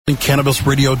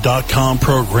CannabisRadio.com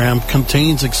program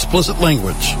contains explicit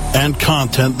language and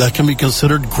content that can be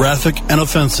considered graphic and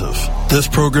offensive. This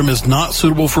program is not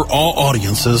suitable for all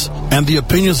audiences, and the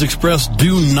opinions expressed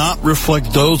do not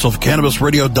reflect those of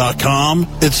CannabisRadio.com,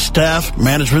 its staff,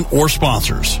 management, or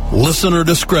sponsors. Listener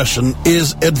discretion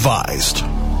is advised.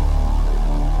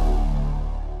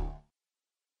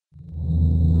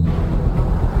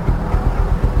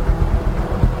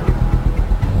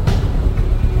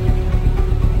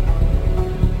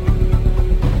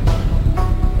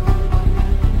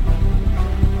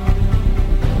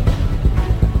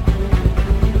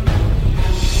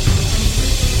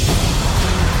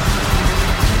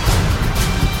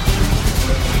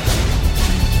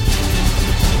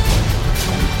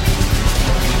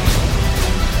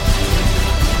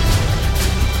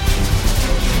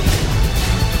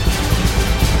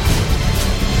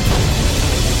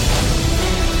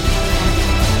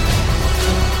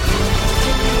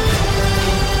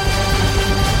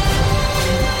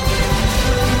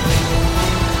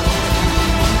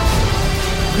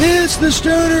 The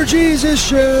Stoner Jesus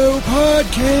Show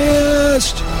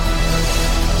podcast,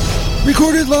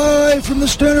 recorded live from the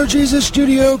Stoner Jesus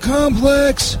Studio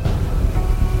Complex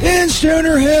in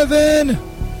Stoner Heaven.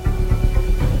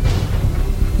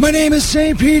 My name is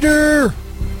St. Peter.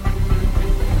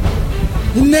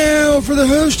 And now for the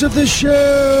host of the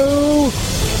show,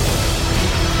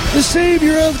 the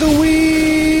savior of the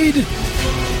weed,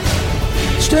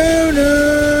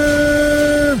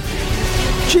 Stoner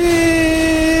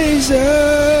Jesus.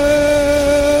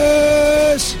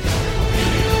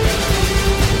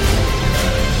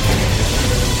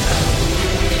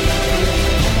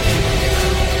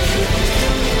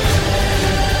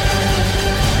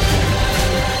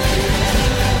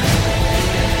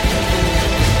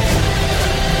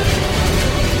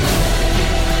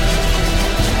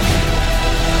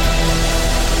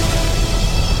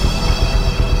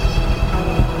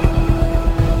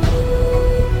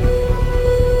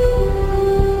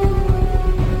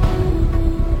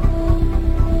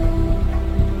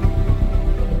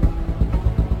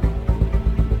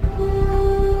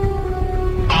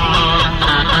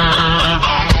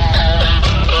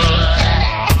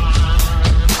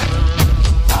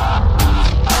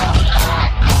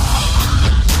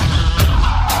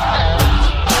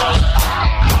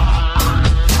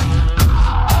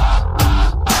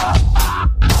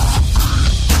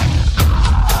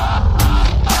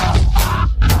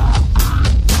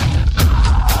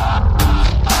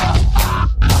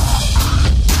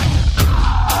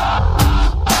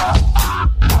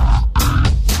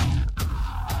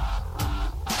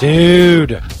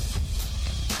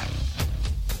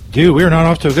 Dude, we're not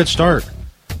off to a good start.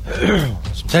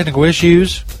 Some technical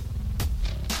issues.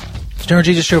 Stoner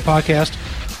Jesus Show podcast.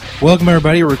 Welcome,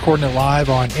 everybody. We're recording it live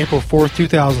on April 4th,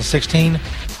 2016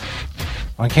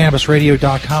 on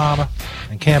CannabisRadio.com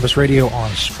and Cannabis Radio on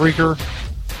Spreaker.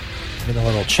 In the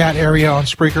little chat area on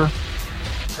Spreaker.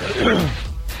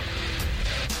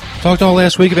 Talked all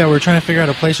last week about we were trying to figure out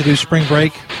a place to do spring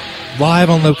break live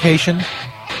on location.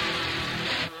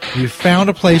 You found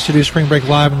a place to do spring break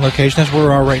live on location. That's where we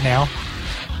are right now.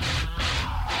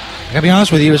 I gotta be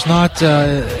honest with you, it's not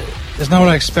what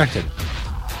I expected.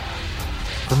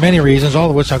 For many reasons, all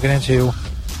of which I'll get into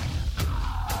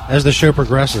as the show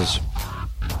progresses.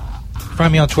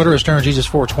 Find me on Twitter at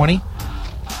StonerJesus420.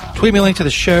 Tweet me a link to the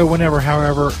show whenever,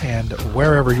 however, and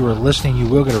wherever you are listening, you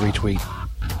will get a retweet.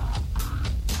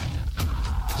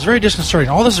 It's very disconcerting.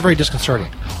 All this is very disconcerting.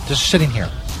 Just sitting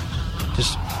here.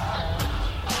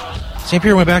 St.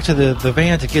 Peter went back to the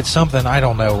van to get something. I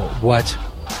don't know what.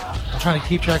 I'm trying to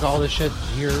keep track of all this shit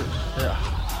here.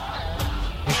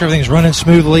 Make sure everything's running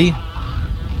smoothly.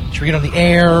 Make sure we get on the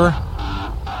air.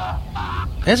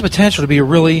 It has the potential to be a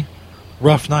really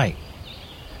rough night.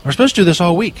 We're supposed to do this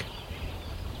all week.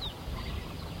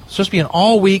 It's supposed to be an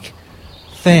all-week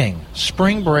thing.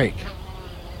 Spring break.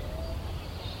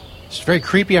 It's very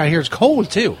creepy out here. It's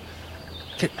cold, too.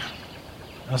 I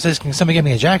was saying, can somebody get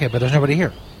me a jacket, but there's nobody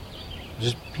here.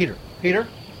 Just Peter. Peter?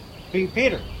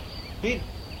 Peter.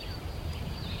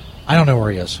 I don't know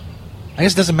where he is. I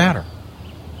guess it doesn't matter.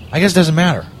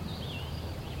 A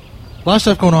lot of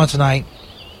stuff going on tonight.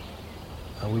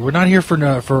 We were not here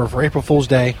for April Fool's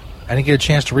Day. I didn't get a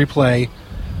chance to replay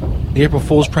the April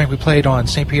Fool's prank we played on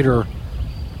St. Peter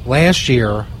last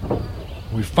year.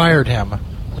 We fired him.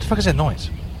 What the fuck is that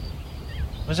noise?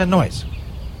 What is that noise?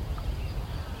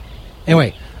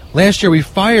 Anyway, last year we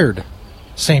fired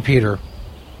St. Peter.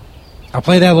 I'll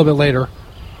play that a little bit later.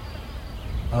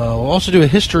 We'll also do a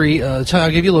history. I'll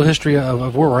give you a little history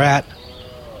of where we're at.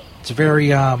 It's very,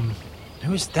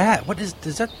 who is that? What is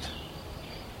that?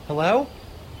 Hello?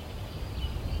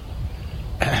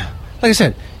 like I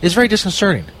said, it's very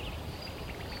disconcerting.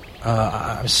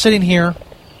 I'm sitting here.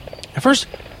 At first,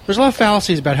 there's a lot of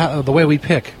fallacies about how the way we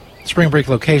pick spring break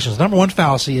locations. Number one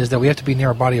fallacy is that we have to be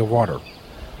near a body of water.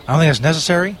 I don't think that's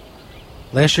necessary.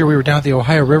 Last year we were down at the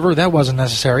Ohio River. That wasn't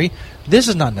necessary. This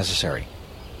is not necessary.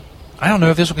 I don't know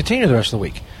if this will continue the rest of the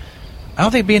week. I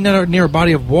don't think being near a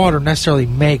body of water necessarily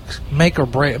makes or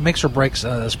breaks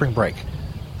spring break.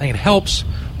 I think it helps.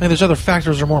 I think there's other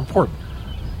factors that are more important.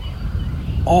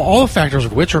 All the factors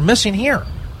of which are missing here,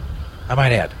 I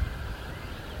might add.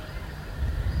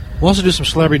 We'll also do some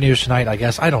celebrity news tonight, I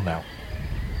guess. I don't know.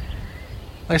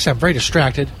 Like I said, I'm very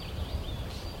distracted.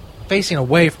 I'm facing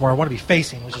away from where I want to be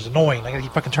facing, which is annoying. I gotta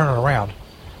keep fucking turning around.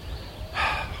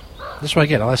 This is what I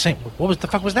get. What the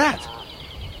fuck was that?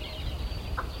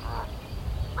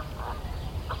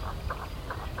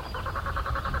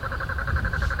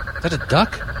 Is that a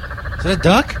duck? Is that a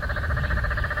duck?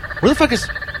 Where the fuck is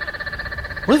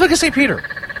St. Peter?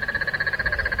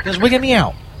 He's wigging me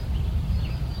out.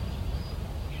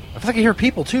 I feel like I hear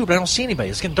people too, but I don't see anybody.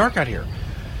 It's getting dark out here.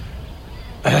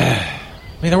 I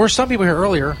mean, there were some people here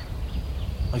earlier,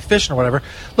 like fishing or whatever.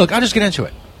 Look, I'll just get into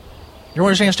it. You're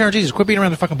understanding, Star Jesus, quit beating around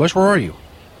the fucking bush. Where are you?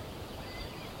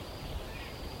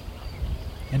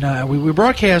 And we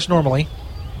broadcast normally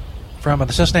from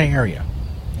the Cincinnati area.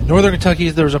 In northern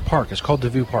Kentucky, there's a park. It's called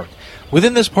DeVue Park.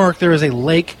 Within this park, there is a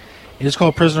lake. It is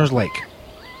called Prisoner's Lake.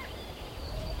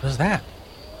 What is that?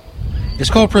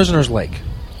 It's called Prisoner's Lake.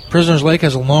 Prisoner's Lake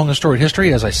has a long and storied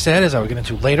history, as I said, as I will get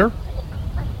into later.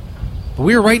 But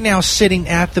we are right now sitting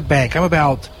at the bank. I'm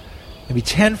about maybe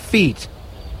 10 feet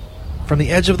from the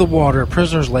edge of the water at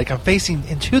Prisoner's Lake. I'm facing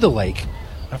into the lake.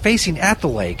 I'm facing at the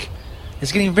lake.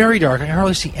 It's getting very dark. I can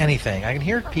hardly see anything. I can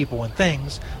hear people and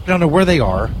things, but I don't know where they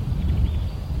are.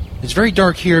 It's very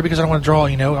dark here because I don't want to draw,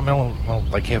 I don't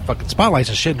want to have fucking spotlights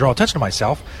and shit and draw attention to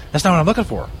myself. That's not what I'm looking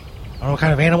for. I don't know what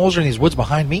kind of animals are in these woods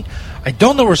behind me. I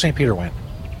don't know where St. Peter went.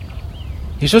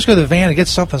 He's supposed to go to the van and get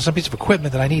some piece of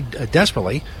equipment that I need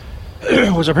desperately,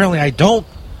 which apparently I don't.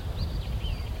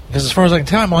 Because as far as I can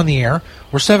tell, I'm on the air.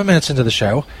 We're 7 minutes into the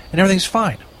show, and everything's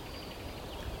fine.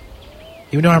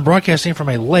 Even though I'm broadcasting from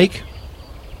a lake,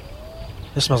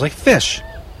 this smells like fish.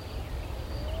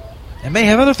 It may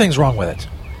have other things wrong with it.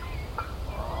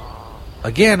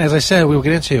 Again, as I said, we will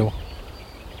get into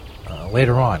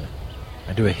later on.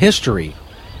 I do a history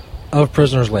of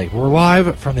Prisoner's Lake. We're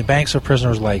live from the banks of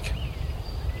Prisoner's Lake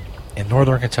in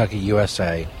northern Kentucky,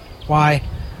 USA. Why?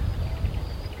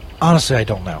 Honestly, I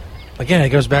don't know. Again, it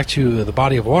goes back to the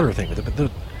body of water thing. But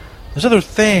there's other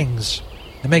things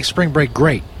that make spring break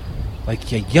great.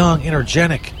 Like young,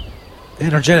 energetic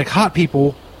hot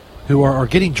people who are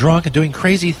getting drunk and doing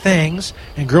crazy things,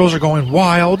 and girls are going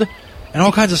wild, and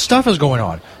all kinds of stuff is going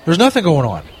on. There's nothing going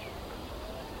on.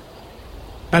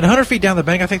 About 100 feet down the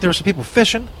bank, I think there were some people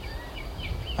fishing.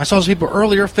 I saw some people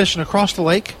earlier fishing across the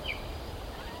lake.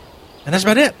 And that's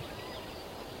about it.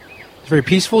 It's very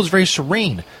peaceful. It's very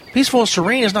serene. Peaceful and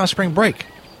serene is not spring break.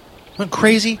 Went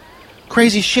crazy,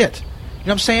 crazy shit. You know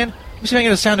what I'm saying? Let me see if I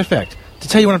can get a sound effect to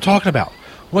tell you what I'm talking about.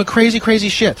 Went crazy, crazy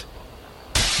shit.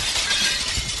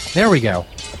 There we go.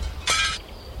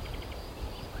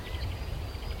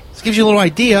 This gives you a little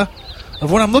idea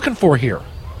of what I'm looking for here.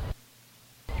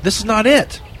 This is not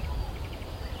it.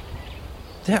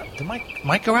 Yeah, did my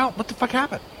mic go out? What the fuck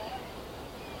happened?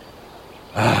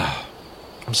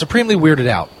 I'm supremely weirded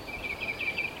out.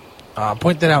 I'll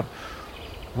point that out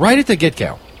right at the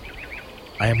get-go.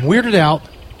 I am weirded out.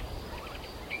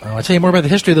 I'll tell you more about the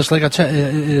history of this lake.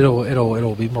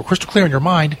 It'll be more crystal clear in your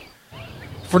mind.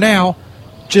 For now,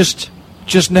 just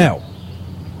know.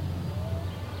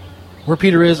 Where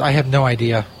Peter is, I have no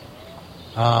idea.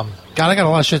 God, I got a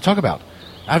lot of shit to talk about.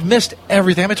 I've missed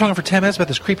everything. I've been talking for 10 minutes about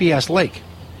this creepy-ass lake.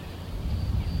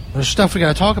 There's stuff we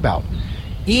got to talk about.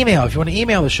 Email, if you want to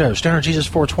email the show,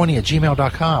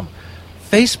 stonerjesus420@gmail.com.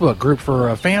 Facebook group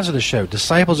for fans of the show,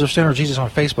 Disciples of Stoner Jesus on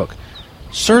Facebook.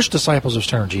 Search Disciples of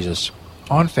Stoner Jesus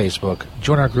on Facebook.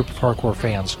 Join our group of hardcore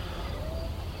fans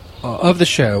of the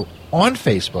show on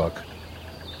Facebook.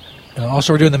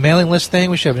 Also, we're doing the mailing list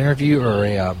thing. We should have an interview, or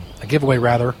a giveaway,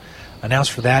 rather,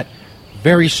 announced for that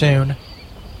very soon.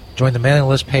 Join the mailing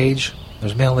list page.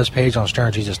 There's a mailing list page on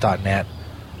stonerjesus.net.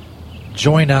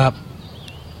 Join up.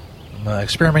 I'm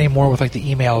experimenting more with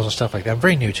the emails and stuff like that. I'm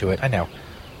very new to it. I know.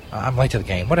 I'm late to the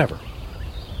game. Whatever.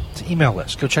 It's an email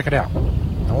list. Go check it out.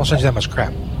 I won't send you that much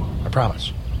crap. I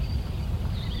promise.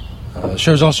 The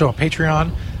show's also on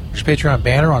Patreon. There's a Patreon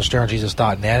banner on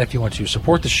stonerjesus.net if you want to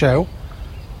support the show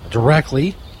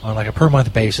directly on a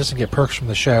per-month basis and get perks from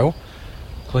the show,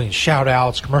 including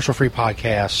shout-outs, commercial-free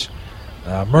podcasts,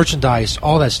 merchandise,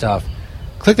 all that stuff.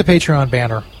 Click the Patreon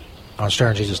banner on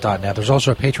stonerjesus.net. There's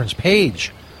also a patrons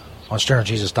page on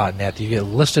stonerjesus.net that you get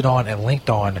listed on and linked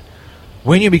on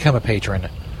when you become a patron.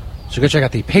 So go check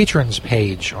out the patrons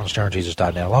page on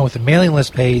stonerjesus.net, along with the mailing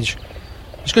list page.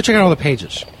 Just go check out all the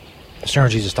pages at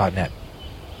stonerjesus.net.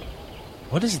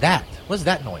 What is that? What is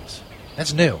that noise?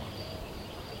 That's new.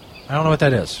 I don't know what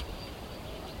that is.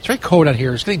 It's very cold out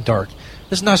here. It's getting dark.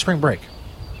 This is not spring break.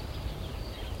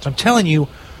 So I'm telling you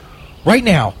right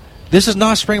now, this is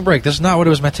not spring break. This is not what it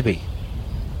was meant to be.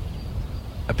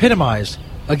 Epitomized,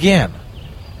 again,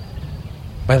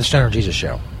 by the Stoner Jesus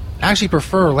Show. I actually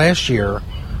prefer last year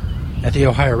at the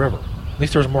Ohio River. At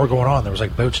least there was more going on. There was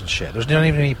like boats and shit. There's not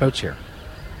even any boats here.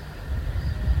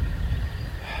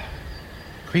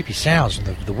 Creepy sounds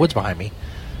from the woods behind me.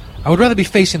 I would rather be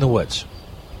facing the woods.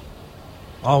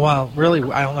 Oh, well, really,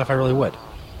 I don't know if I really would.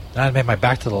 And I'd make my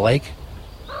back to the lake.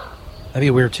 That'd be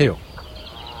weird, too.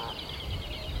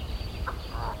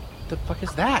 What the fuck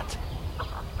is that?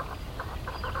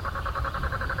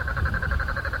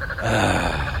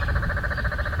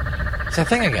 It's that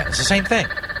thing again. It's the same thing.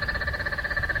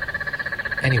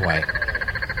 Anyway,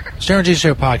 Stoner Jesus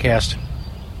Show podcast.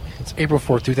 It's April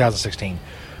 4th, 2016.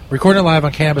 Recorded live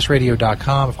on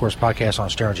CannabisRadio.com. Of course, podcast on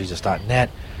StonerJesus.net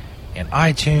and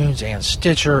iTunes and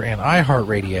Stitcher and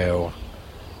iHeartRadio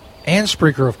and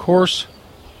Spreaker, of course.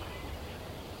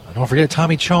 And don't forget,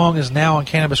 Tommy Chong is now on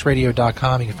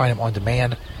CannabisRadio.com. You can find him on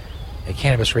demand at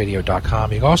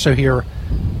CannabisRadio.com. You can also hear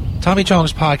Tommy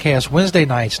Chong's podcast Wednesday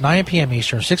nights, 9 p.m.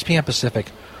 Eastern, 6 p.m.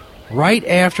 Pacific, right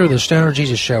after the Stoner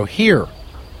Jesus Show here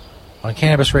on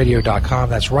CannabisRadio.com.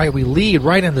 That's right, we lead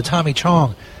right into Tommy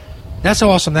Chong. That's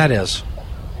how awesome that is.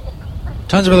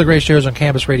 Tons of other great shows on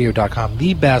CannabisRadio.com,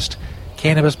 the best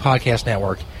cannabis podcast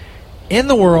network in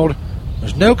the world.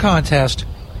 There's no contest.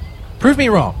 Prove me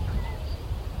wrong.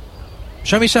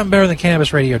 Show me something better than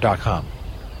CannabisRadio.com.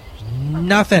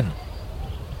 Nothing.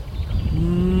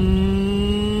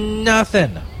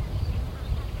 Nothing.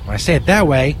 When I say it that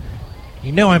way,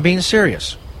 you know I'm being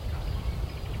serious.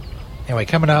 Anyway,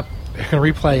 coming up, we're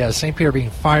going to replay St. Peter being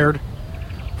fired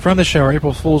from the show, our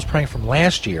April Fool's prank from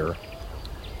last year,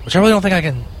 which I really don't think I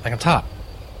can top.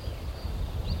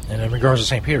 And in regards to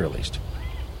St. Peter, at least.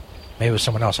 Maybe with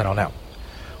someone else, I don't know.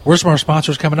 Where's some of our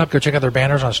sponsors coming up? Go check out their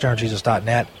banners on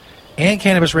StonerJesus.net and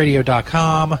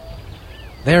CannabisRadio.com.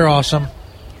 They're awesome.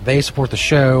 They support the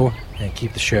show and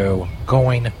keep the show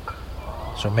going.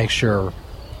 So make sure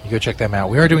you go check them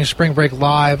out. We are doing Spring Break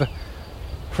live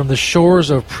from the shores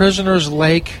of Prisoners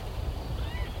Lake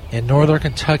in northern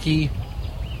Kentucky.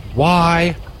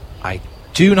 Why? I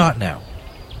do not know.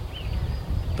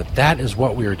 But that is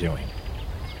what we are doing.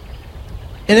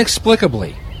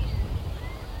 Inexplicably.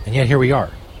 And yet here we are.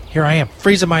 Here I am,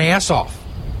 freezing my ass off.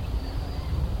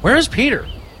 Where is Peter?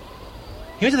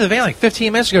 He went to the van like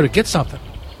 15 minutes ago to get something.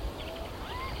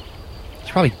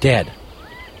 He's probably dead.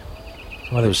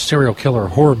 It's one of those serial killer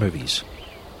horror movies.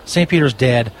 St. Peter's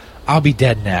dead. I'll be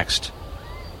dead next.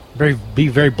 Be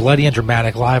very bloody and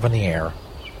dramatic live on the air.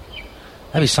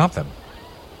 That'd be something.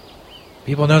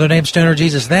 People know their name Stoner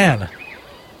Jesus then. It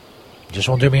just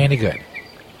won't do me any good.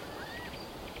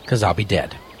 Because I'll be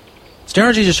dead.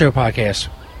 Stoner Jesus Show podcast,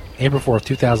 April 4th,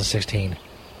 2016.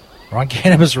 We're on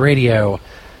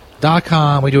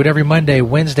CannabisRadio.com. We do it every Monday,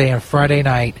 Wednesday, and Friday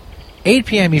night, 8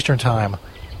 p.m. Eastern Time,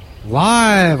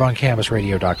 live on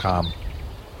CannabisRadio.com.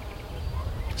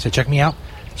 So check me out.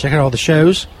 Check out all the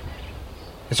shows.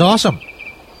 It's awesome.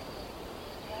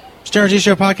 Stoner Jesus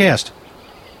Show podcast.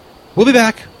 We'll be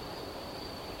back.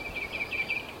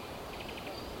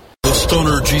 The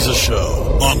Stoner Jesus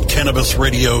Show on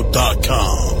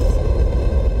CannabisRadio.com.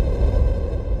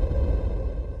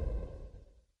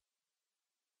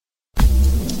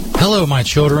 Hello, my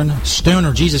children.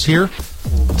 Stoner Jesus here.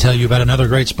 I'll tell you about another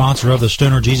great sponsor of the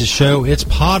Stoner Jesus Show. It's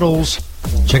Pottles.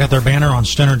 Check out their banner on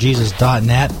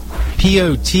StonerJesus.net.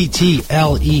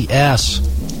 Pottles.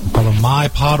 Follow My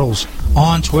Pottles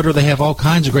on Twitter. They have all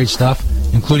kinds of great stuff,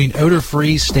 including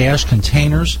odor-free stash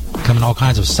containers. Come in all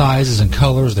kinds of sizes and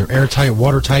colors. They're airtight,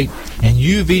 watertight, and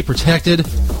UV protected.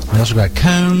 They also got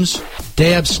cones,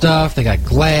 dab stuff. They got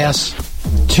glass,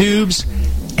 tubes,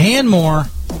 and more.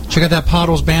 Check out that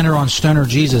Pottles banner on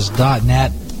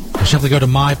StonerJesus.net. Or simply go to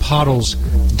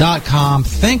mypottles.com.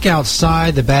 Think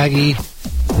outside the baggie.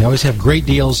 They always have great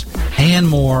deals and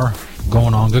more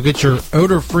going on. Go get your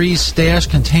odor-free stash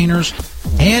containers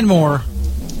and more.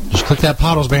 Just click that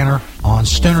Pottles banner on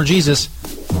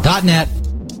StonerJesus.net.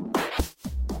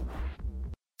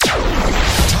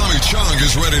 Tommy Chong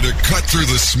is ready to cut through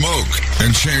the smoke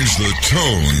and change the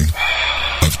tone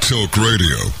of Talk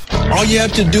Radio. All you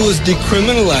have to do is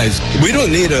decriminalize. We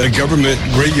don't need a government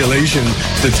regulation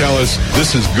to tell us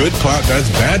this is good pot, that's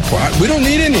bad pot. We don't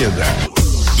need any of that.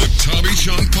 The Tommy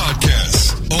Chong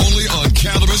Podcast, only on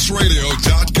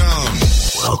CannabisRadio.com.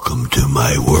 Welcome to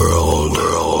my world.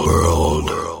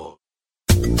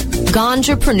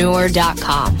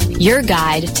 Ganjapreneur.com, your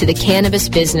guide to the cannabis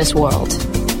business world.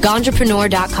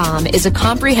 Ganjapreneur.com is a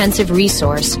comprehensive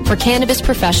resource for cannabis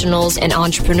professionals and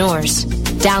entrepreneurs.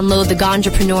 Download the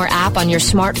Ganjapreneur app on your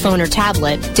smartphone or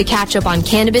tablet to catch up on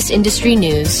cannabis industry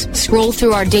news, scroll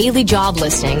through our daily job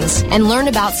listings, and learn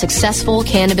about successful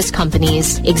cannabis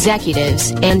companies,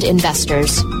 executives, and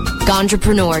investors.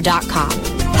 Ganjapreneur.com,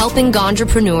 helping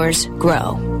Ganjapreneurs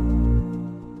grow.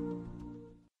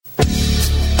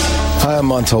 Hi, I'm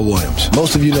Montel Williams.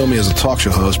 Most of you know me as a talk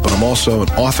show host, but I'm also an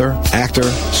author, actor,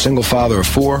 single father of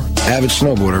 4, avid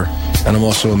snowboarder, and I'm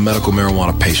also a medical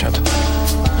marijuana patient.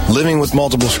 Living with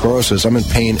multiple sclerosis, I'm in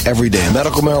pain every day.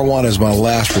 Medical marijuana is my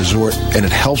last resort, and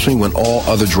it helps me when all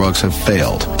other drugs have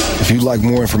failed. If you'd like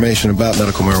more information about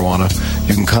medical marijuana,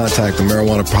 you can contact the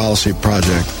Marijuana Policy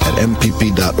Project at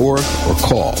mpp.org or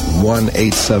call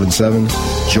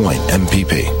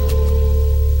 1-877-JOIN-MPP.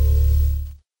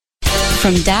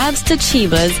 From dabs to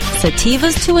chivas,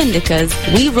 sativas to indicas,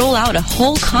 we roll out a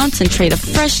whole concentrate of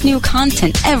fresh new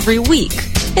content every week.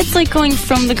 It's like going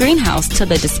from the greenhouse to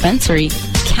the dispensary.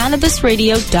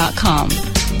 CannabisRadio.com.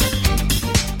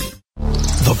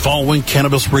 The following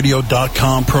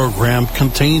CannabisRadio.com program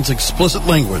contains explicit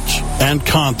language and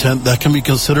content that can be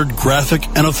considered graphic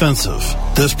and offensive.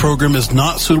 This program is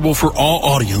not suitable for all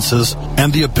audiences,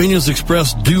 and the opinions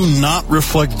expressed do not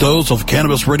reflect those of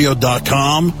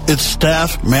CannabisRadio.com, its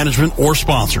staff, management, or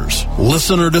sponsors.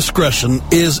 Listener discretion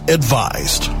is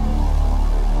advised.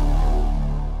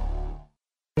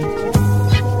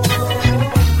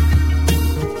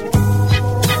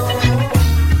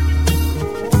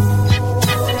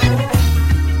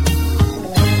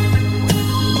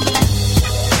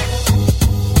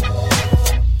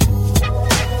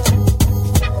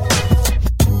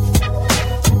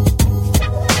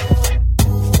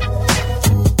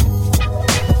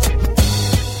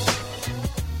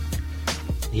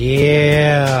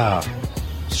 Yeah.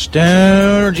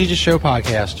 Stoner Jesus Show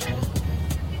podcast.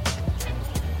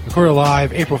 Recorded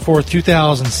live April 4th,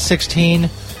 2016.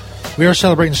 We are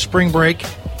celebrating spring break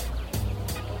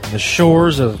on the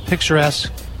shores of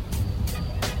picturesque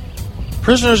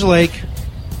Prisoners Lake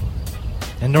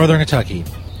in northern Kentucky.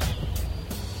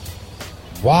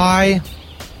 Why?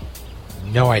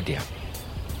 No idea.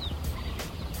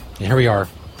 And here we are.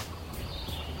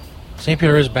 St.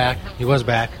 Peter is back. He was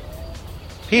back.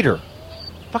 Peter,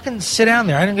 fucking sit down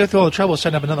there. I didn't go through all the trouble of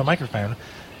setting up another microphone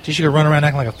so you could run around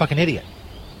acting like a fucking idiot.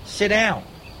 Sit down.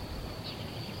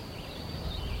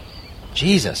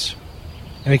 Jesus.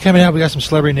 And coming out, we got some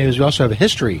celebrity news. We also have a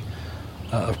history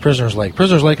of Prisoners Lake.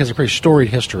 Prisoners Lake has a pretty storied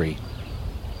history.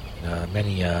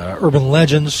 Many urban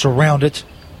legends surround it.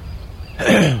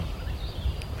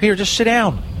 Peter, just sit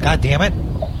down. God damn it.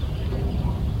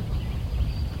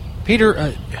 Peter,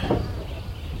 I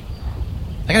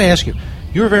gotta ask you.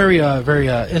 You were very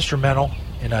instrumental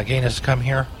in getting us to come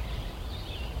here,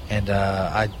 and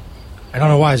I don't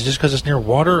know why. Is it just because it's near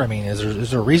water? I mean,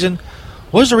 is there a reason?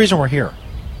 What is the reason we're here?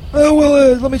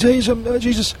 Well, let me tell you something,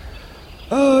 Jesus.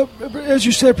 As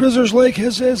you said, Prisoners Lake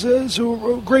has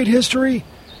a great history,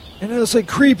 and it's like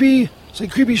creepy. It's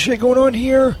like creepy shit going on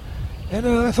here, and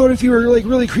I thought if you were like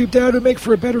really creeped out, it'd make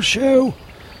for a better show,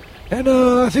 and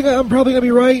I think I'm probably gonna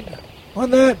be right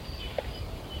on that.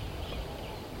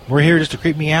 We're here just to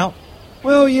creep me out?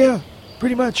 Well, yeah,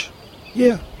 pretty much.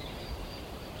 Yeah.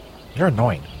 You're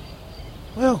annoying.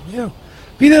 Well, yeah.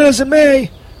 Be that as it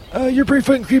may, you're pretty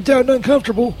fucking creeped out and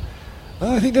uncomfortable.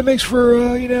 I think that makes for,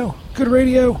 good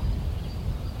radio.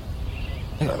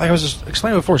 Like I was just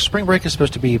explaining before, spring break is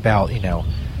supposed to be about,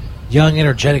 young,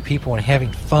 energetic people and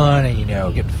having fun and,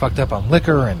 getting fucked up on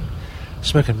liquor and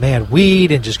smoking mad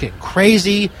weed and just getting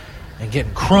crazy and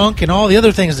getting crunk and all the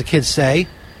other things the kids say.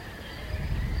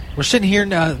 We're sitting here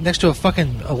next to a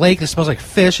lake that smells like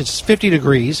fish. It's 50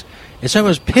 degrees. It's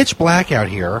almost pitch black out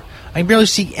here. I can barely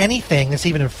see anything that's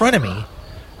even in front of me.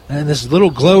 And this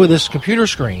little glow of this computer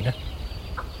screen.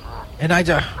 And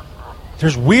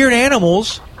there's weird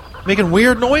animals making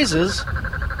weird noises.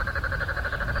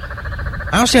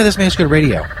 I don't see how this makes good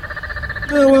radio.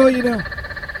 Oh,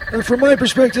 well, from my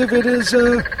perspective, it is,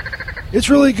 it's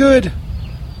really good. Do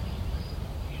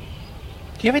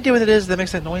you have any idea what it is that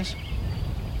makes that noise?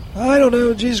 I don't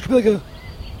know. Jesus, it could be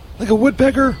like a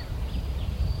woodpecker.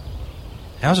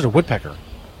 How's it a woodpecker?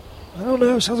 I don't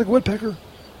know. It sounds like a woodpecker.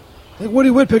 Like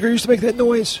Woody Woodpecker used to make that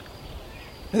noise.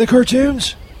 And the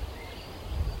cartoons?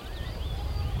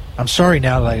 I'm sorry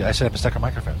now that I set up a stuck on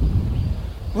microphone.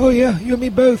 Oh, yeah, you and me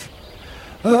both.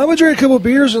 I'm going to drink a couple of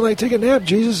beers and, take a nap,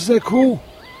 Jesus. Is that cool?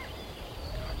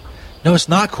 No, it's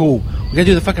not cool. We got to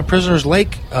do the fucking Prisoner's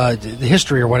Lake, the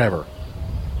history or whatever.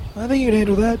 I think you can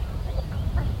handle that.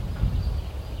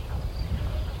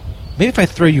 Maybe if I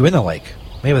throw you in the lake,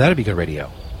 maybe that would be good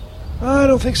radio. I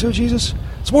don't think so, Jesus.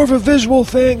 It's more of a visual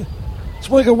thing. It's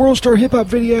more like a World Star hip-hop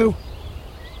video.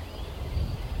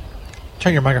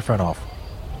 Turn your microphone off.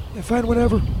 Yeah, fine,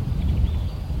 whatever.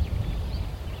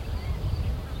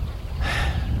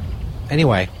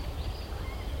 Anyway,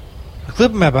 the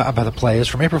clip I'm about to play is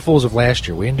from April Fool's of last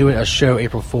year. We didn't do a show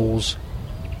April Fool's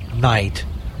night.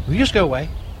 Will you just go away?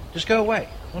 Just go away.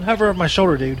 Don't hover over my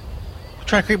shoulder, dude. You're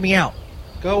trying to creep me out.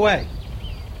 Go away.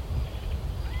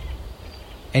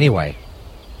 Anyway,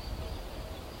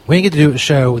 we didn't get to do a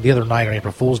show the other night on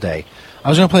April Fool's Day. I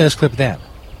was going to play this clip then.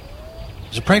 It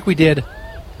was a prank we did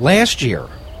last year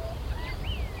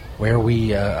where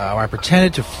I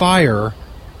pretended to fire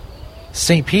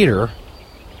St. Peter,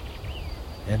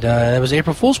 and it was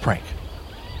April Fool's prank.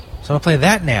 So I'm going to play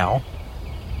that now.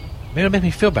 Maybe it'll make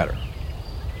me feel better.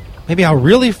 Maybe I'll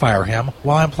really fire him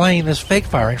while I'm playing this fake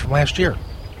firing from last year.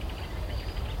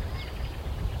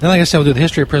 Then, like I said, we'll do the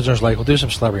history of Prisoner's Lake. We'll do some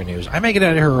celebrity news. I may get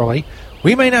out of here early.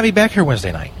 We may not be back here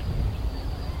Wednesday night.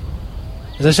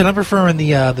 As I said, I'm preferring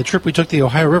the trip we took to the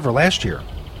Ohio River last year.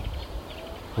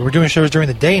 We were doing shows during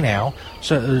the day now,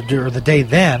 or the day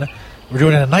then. We're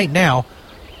doing it at night now.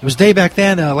 It was day back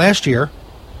then last year,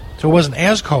 so it wasn't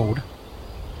as cold.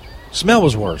 Smell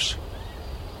was worse.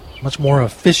 Much more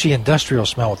of a fishy industrial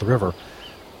smell with the river.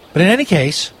 But in any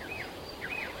case,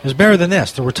 it was better than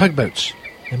this. There were tugboats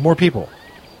and more people.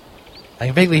 I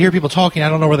can vaguely hear people talking. I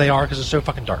don't know where they are because it's so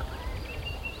fucking dark.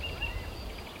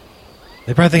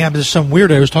 They probably think I'm just some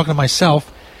weirdo who's talking to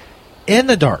myself in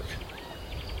the dark,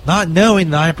 not knowing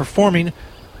that I'm performing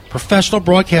professional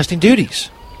broadcasting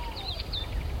duties.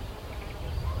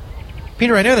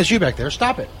 Peter, I know that's you back there.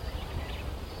 Stop it.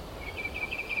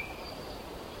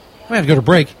 I'm going to have to go to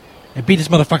break and beat this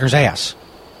motherfucker's ass.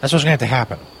 That's what's going to have to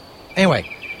happen.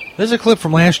 Anyway, this is a clip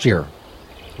from last year.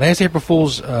 Last April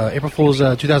Fool's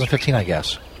 2015, I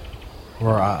guess.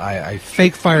 Where I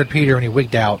fake fired Peter and he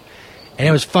wigged out. And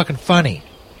it was fucking funny.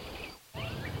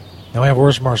 Now we have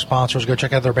words from our sponsors. Go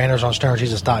check out their banners on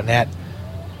stonerjesus.net.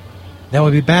 Then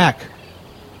we'll be back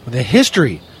with the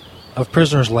history of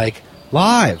Prisoner's Lake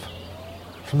live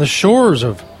from the shores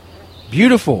of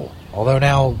beautiful, although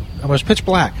now almost pitch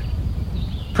black,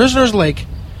 Prisoner's Lake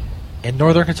in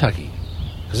northern Kentucky.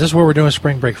 Because this is where we're doing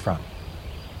spring break from.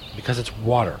 Because it's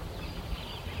water.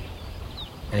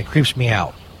 And it creeps me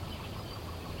out.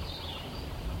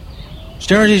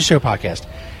 Stoner Jesus Show Podcast,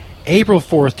 April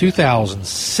 4th,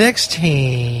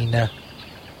 2016. This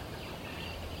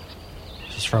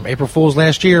is from April Fool's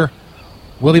last year.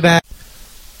 We'll be back.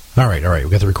 All right.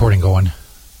 We got the recording going.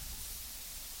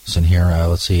 It's in here.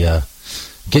 Let's see.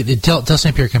 Tell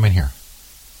St. Pierre come in here.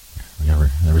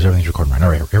 Everything's recording right. All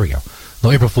right, here we go. The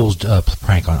April Fool's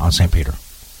prank on St. Peter.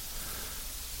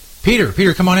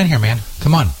 Peter, come on in here, man.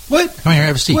 Come on. What? Come on here,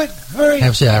 have a seat. What? All right.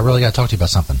 Have a seat. I really got to talk to you about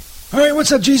something. All right,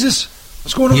 what's up, Jesus?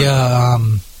 What's going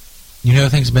on? Yeah,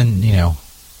 things have been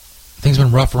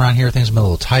rough around here. Things have been a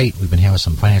little tight. We've been having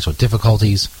some financial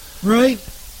difficulties. Right.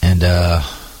 And,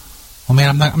 man,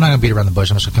 I'm not going to beat around the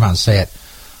bush. I'm just going to come out and say it.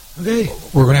 Okay.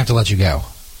 We're going to have to let you go.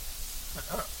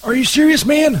 Are you serious,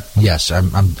 man? Yes,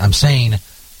 I'm saying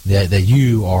that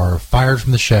you are fired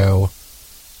from the show.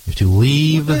 You have to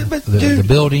leave the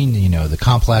building, the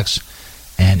complex,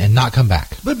 and not come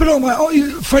back. But all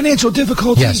financial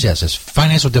difficulties. Yes, it's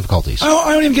financial difficulties.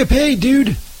 I don't even get paid,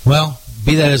 dude. Well,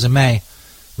 be that as it may,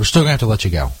 we're still gonna have to let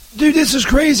you go. Dude, this is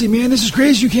crazy, man. This is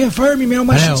crazy. You can't fire me, man. All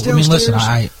my shit's downstairs. Listen,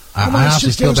 I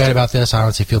honestly feel bad about this. I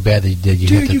honestly feel bad that you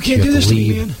dude, you can't do this to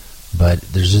me, man. But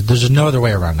there's no other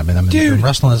way around it. I mean, I've been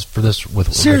wrestling with this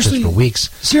for weeks.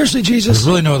 Seriously, Jesus. There's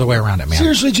really no other way around it, man.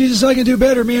 Seriously, Jesus, I can do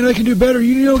better, man. I can do better.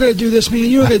 You don't got to do this, man.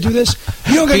 You don't got to do this.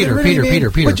 You don't got to get rid of me,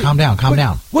 man. Peter, calm down.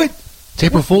 What? It's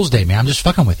April Fool's Day, man. I'm just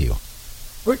fucking with you.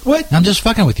 What? I'm just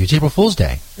fucking with you. It's April Fool's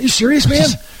Day. Are you serious, man?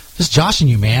 Just joshing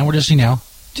you, man. We're just,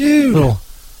 dude, little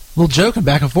joking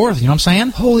back and forth. You know what I'm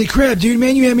saying? Holy crap, dude,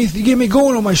 man! You get me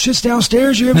going on my shit's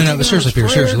downstairs. No, but seriously, Peter,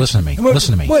 seriously, listen to me.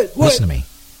 Listen to me. What? Listen to me.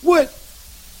 What?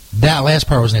 That last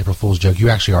part was an April Fool's joke. You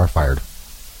actually are fired.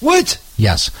 What?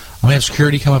 Yes. I'm going to have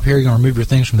security come up here. You're going to remove your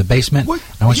things from the basement. What?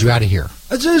 I want you out of here.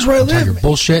 That's where I live. I'm tired of your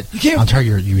bullshit. I'm tired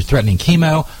of your threatening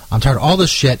chemo. I'm tired of all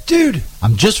this shit. Dude.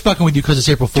 I'm just fucking with you because it's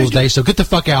April Fool's Day, so get the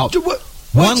fuck out. Dude, what?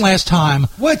 One last time.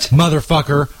 What?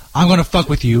 Motherfucker. I'm going to fuck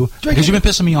with you because you've been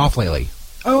pissing me off lately.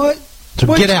 So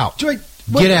what? get out.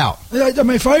 Get out. Am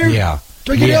I fired? Yeah.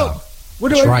 Do I get out?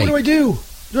 What do I do?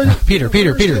 Peter,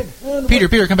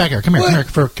 come back here. Come here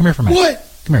for a minute. What?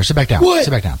 Come here, sit back down. What? Sit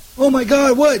back down. Oh my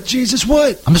God, what? Jesus,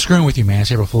 what? I'm just screwing with you, man.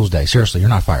 It's April Fool's Day. Seriously, you're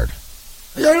not fired.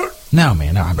 No,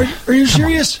 man. No, are you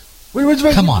serious?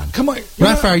 Come on.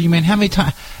 Right, fire you, man. How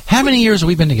many years have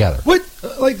we been together? What?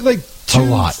 Like 2, a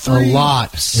lot. 3, a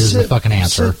lot is the fucking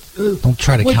answer. Don't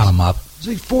try to count them up. It's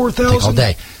like 4,000. Take all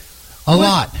day. A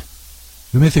lot.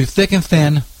 We've been through thick and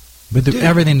thin. Been through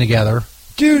everything together.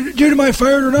 Dude, am I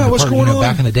fired or not? What's going on?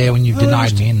 Back in the day when you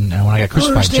denied me and when I got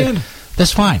crucified.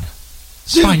 That's fine.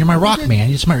 It's fine. You're my rock, man.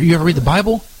 You ever read the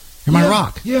Bible? You're my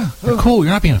rock. Yeah. You're cool.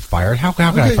 You're not being fired. How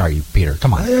can I fire you, Peter?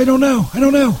 Come on. I don't know.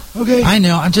 Okay. I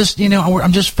know. I'm just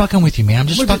fucking with you, man. I'm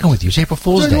just fucking with you. It's April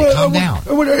Fool's Day. Calm down.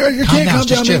 You can't calm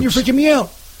down, man. You're freaking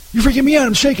me out.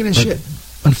 I'm shaking and shit.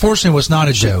 Unfortunately, what's not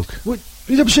a joke. What?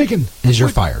 I'm shaking. You're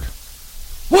fired.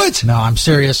 What? No, I'm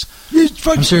serious.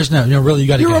 I'm serious. No, really, you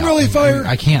got to get out. You're really fired.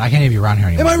 I can't have you around here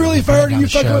anymore. Am I really fired? Are you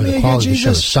fucking with me again, Jesus? The show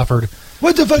has suffered.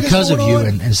 What the fuck is going on? Because of you,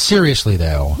 and seriously,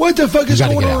 though. What the fuck is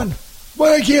going on?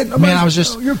 What, I can't. Man, I was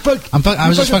just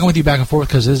fucking with you back and forth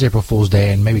because it is April Fool's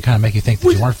Day and maybe kind of make you think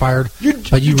that you weren't fired,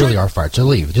 but you really are fired. So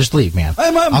leave. Just leave, man.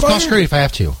 I'll call security if I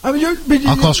have to.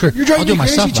 I'll call security. I'll do it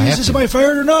myself if I have to. Am I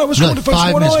fired or not? What's going on?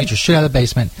 5 minutes, get your shit out of the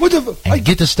basement. What the? And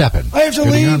get to stepping. I have to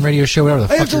leave. Go to your own radio show, whatever the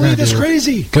fuck you're going to do. That's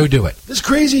crazy. Go do it. That's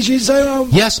crazy, Jesus.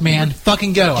 Yes, man.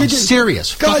 Fucking go. I'm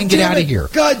serious. Fucking get out of here.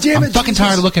 God damn it. I'm fucking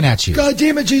tired of looking at you. God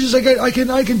damn it, Jesus. I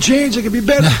can change. I can be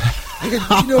better. I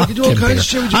can do all kinds of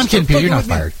shit. I'm kidding, Peter. You're not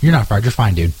fired. You're not fired. You're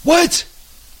fine, dude. What?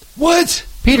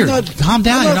 Peter, calm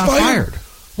down. You're not fired.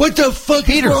 What the fuck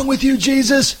is wrong with you,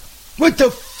 Jesus? What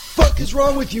the fuck is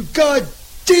wrong with you? God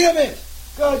damn it.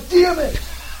 God damn it.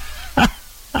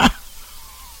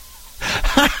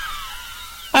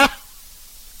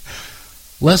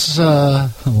 Less,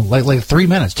 like 3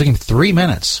 minutes. It took him 3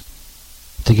 minutes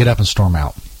to get up and storm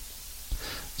out.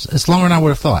 It's longer than I would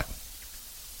have thought.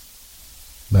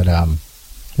 But,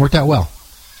 worked out well.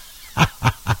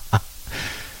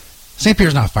 St.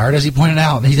 Peter's not fired, as he pointed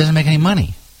out. He doesn't make any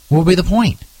money. What would be the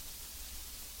point?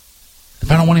 If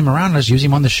I don't want him around, I'll just use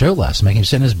him on the show less. Make him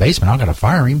sit in his basement. I'm going to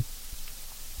fire him.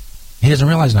 He doesn't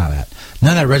realize none of that.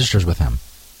 None of that registers with him.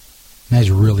 Now he's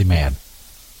really mad.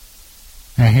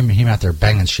 I hear him out there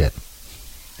banging shit.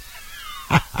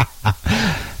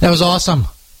 That was awesome.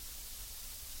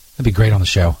 That'd be great on the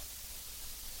show.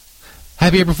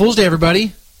 Happy April Fool's Day,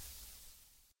 everybody.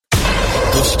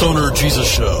 The Stoner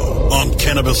Jesus Show on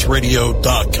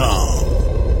CannabisRadio.com.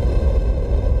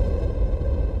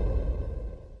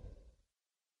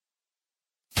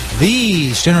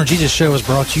 The Stoner Jesus Show is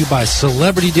brought to you by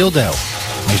Celebrity Dildo.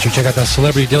 Make sure you check out that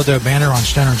Celebrity Dildo banner on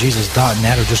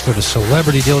StonerJesus.net or just go to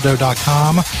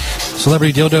CelebrityDildo.com.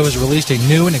 Celebrity Dildo has released a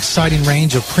new and exciting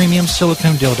range of premium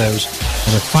silicone dildos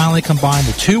that have finally combined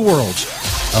the two worlds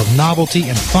of novelty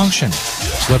and function.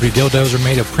 Celebrity Dildos are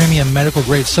made of premium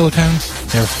medical-grade silicone.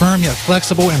 They're firm yet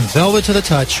flexible and velvet to the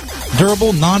touch,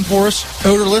 durable, non-porous,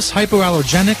 odorless,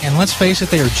 hypoallergenic, and let's face it,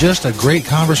 they are just a great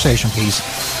conversation piece.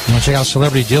 You want to check out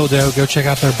Celebrity Dildo, go check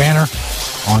out their banner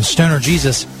on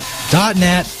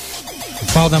StonerJesus.net.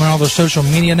 Follow them on all their social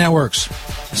media networks.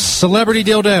 Celebrity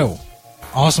Dildo,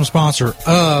 awesome sponsor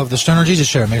of the Stoner Jesus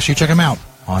Show. Make sure you check them out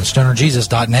on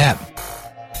StonerJesus.net.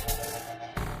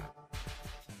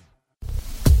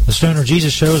 The Stoner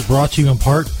Jesus Show is brought to you in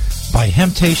part by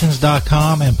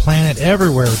Hemptations.com and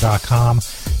PlanetEverywhere.com.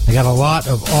 They got a lot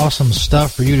of awesome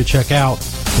stuff for you to check out.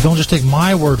 But don't just take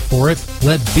my word for it.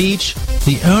 Let Beach,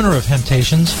 the owner of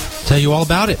Hemptations, tell you all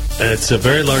about it. It's a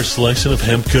very large selection of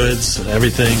hemp goods,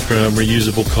 everything from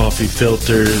reusable coffee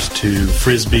filters to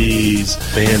frisbees,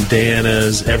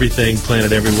 bandanas, everything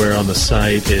Planet Everywhere on the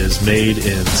site is made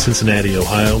in Cincinnati,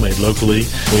 Ohio, made locally.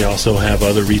 We also have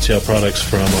other retail products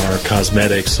from our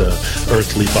cosmetics,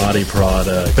 Earthly Body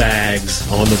product, bags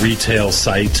on the retail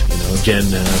site. Again,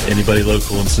 anybody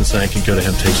local in Cincinnati can go to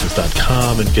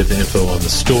Hemptations.com and get the info on the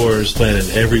stores. Planet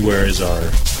Everywhere is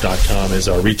 .com is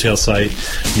our retail site.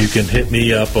 You can hit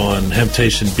me up on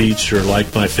Hemptation Beach or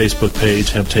like my Facebook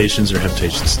page, Hemptations or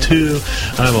Hemptations 2.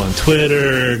 I'm on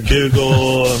Twitter,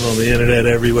 Google, I'm on the internet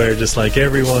everywhere, just like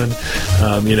everyone.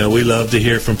 We love to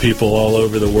hear from people all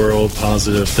over the world,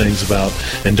 positive things about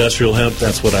industrial hemp.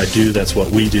 That's what I do. That's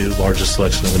what we do. Largest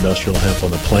selection of industrial hemp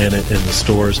on the planet in the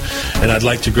stores. And I'd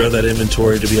like to grow that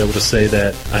inventory to be able to say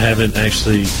that I haven't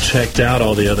actually checked out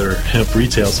all the other hemp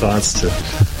retail spots to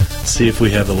see if we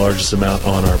have the largest amount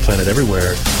on our Planet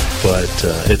Everywhere, but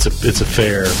it's a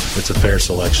fair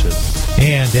selection.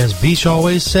 And as Beach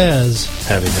always says,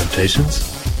 having Hemptations.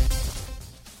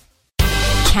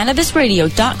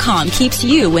 CannabisRadio.com keeps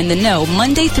you in the know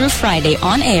Monday through Friday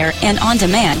on air and on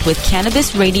demand with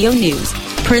Cannabis Radio News.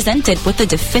 Presented with the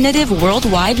definitive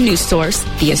worldwide news source,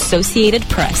 the Associated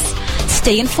Press.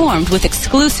 Stay informed with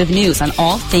exclusive news on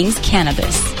all things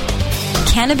cannabis.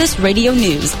 Cannabis Radio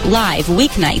News, live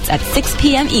weeknights at 6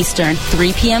 p.m. Eastern,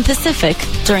 3 p.m. Pacific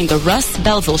during the Russ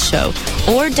Belville Show,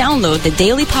 or download the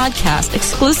daily podcast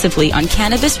exclusively on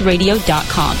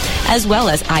CannabisRadio.com, as well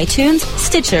as iTunes,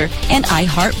 Stitcher, and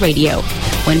iHeartRadio.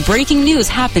 When breaking news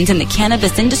happens in the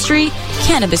cannabis industry,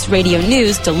 Cannabis Radio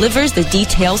News delivers the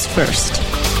details first.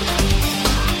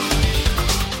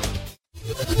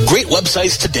 Great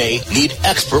websites today need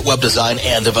expert web design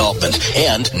and development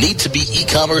and need to be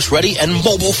e-commerce ready and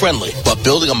mobile friendly. But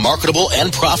building a marketable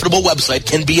and profitable website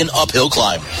can be an uphill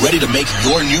climb. Ready to make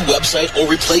your new website or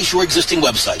replace your existing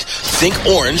website? Think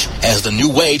Orange as the new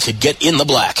way to get in the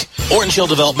black. Orange Hill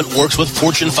Development works with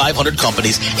Fortune 500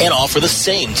 companies and offer the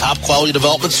same top quality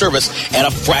development service at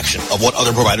a fraction of what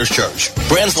other providers charge.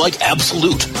 Brands like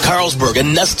Absolute, Carlsberg,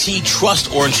 and Nestea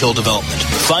trust Orange Hill Development.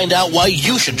 Find out why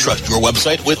you should trust your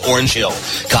website with Orange Hill.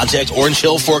 Contact Orange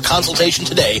Hill for a consultation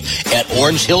today at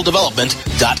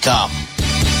orangehilldevelopment.com.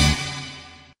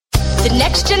 The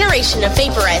next generation of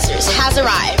vaporizers has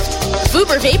arrived.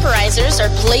 Vuber vaporizers are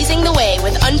blazing the way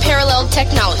with unparalleled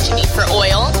technology for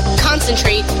oil,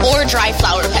 concentrate, or dry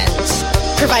flower pens.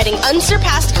 Providing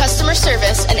unsurpassed customer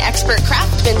service and expert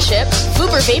craftsmanship,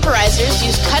 Vuber vaporizers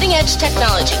use cutting-edge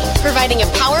technology, providing a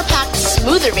power-packed,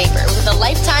 smoother vapor with a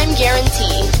lifetime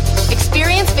guarantee.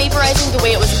 Experience vaporizing the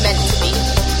way it was meant to be.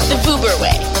 The Vuber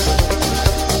way.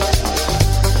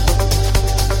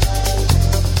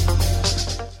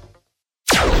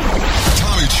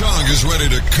 Tommy Chong is ready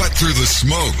to cut through the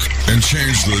smoke and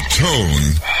change the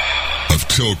tone of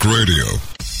Tilk Radio.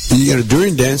 You know,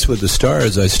 during Dance with the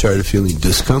Stars, I started feeling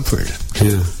discomfort.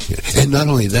 Yeah. And not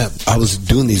only that, I was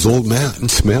doing these old man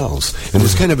smells. And it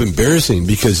was kind of embarrassing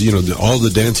because, you know, all the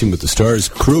Dancing with the Stars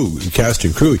crew, cast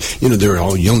and crew, you know, they were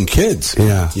all young kids.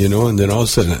 Yeah. You know, and then all of a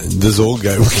sudden, this old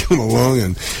guy would come along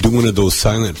and do one of those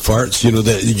silent farts, you know,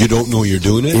 that you don't know you're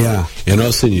doing it. Yeah. And all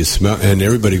of a sudden you smell, and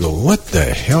everybody go, what the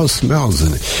hell smells?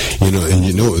 And,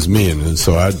 you know it was me. And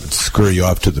so I'd scurry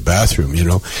off to the bathroom, you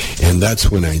know. And that's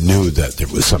when I knew that there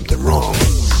was something wrong.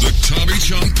 The Tommy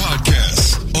Chong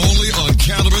Podcast, only on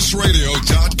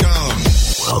CannabisRadio.com.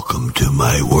 Welcome to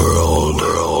my world.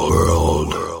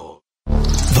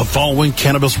 The following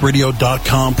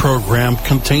CannabisRadio.com program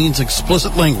contains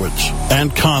explicit language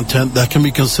and content that can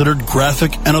be considered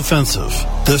graphic and offensive.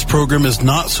 This program is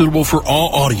not suitable for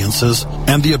all audiences,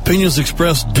 and the opinions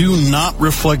expressed do not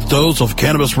reflect those of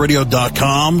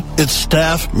CannabisRadio.com, its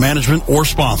staff, management, or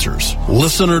sponsors.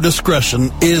 Listener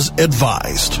discretion is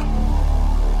advised.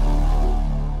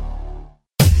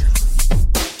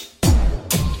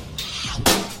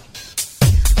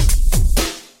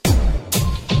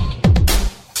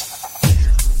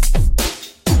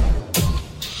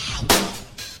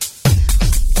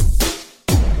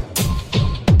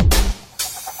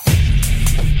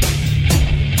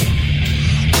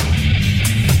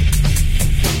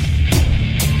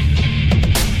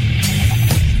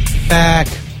 Back.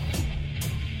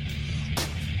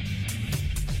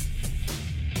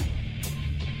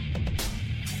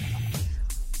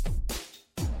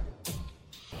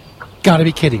 Gotta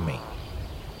be kidding me.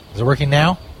 Is it working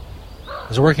now?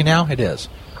 Is it working now? It is.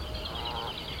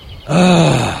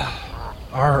 The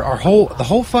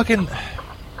whole fucking...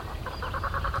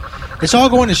 It's all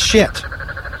going to shit.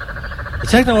 The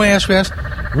technical aspect,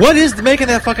 what is making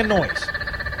that fucking noise?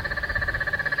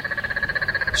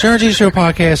 Synergy Show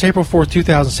Podcast, April 4th,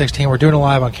 2016. We're doing it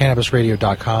live on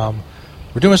CannabisRadio.com.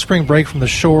 We're doing a spring break from the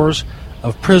shores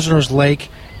of Prisoners Lake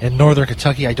in northern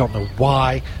Kentucky. I don't know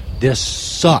why. This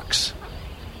sucks.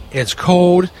 It's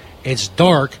cold. It's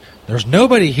dark. There's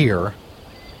nobody here.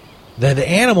 The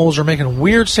animals are making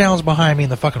weird sounds behind me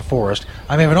in the fucking forest.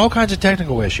 I'm having all kinds of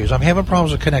technical issues. I'm having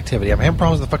problems with connectivity. I'm having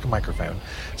problems with the fucking microphone.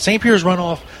 St. Pierre's run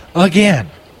off again.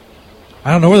 I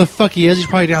don't know where the fuck he is. He's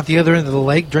probably down at the other end of the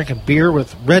lake drinking beer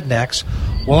with rednecks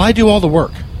while I do all the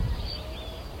work.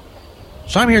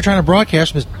 So I'm here trying to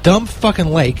broadcast from this dumb fucking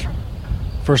lake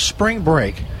for spring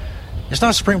break. It's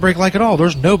not spring break like at all.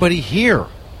 There's nobody here.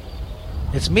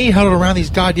 It's me huddled around these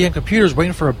goddamn computers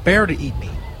waiting for a bear to eat me.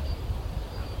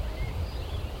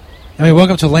 I mean,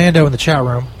 welcome to Lando in the chat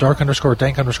room.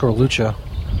 Dark_Dank_Lucha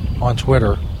on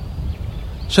Twitter.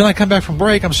 So then I come back from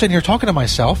break. I'm sitting here talking to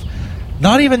myself,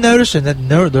 not even noticing that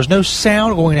there's no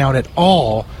sound going out at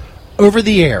all over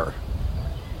the air.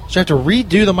 So I have to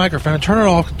redo the microphone, turn it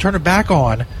off, turn it back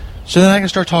on, so then I can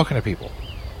start talking to people.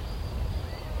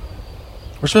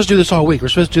 We're supposed to do this all week. We're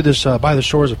supposed to do this by the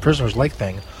shores of Prisoners Lake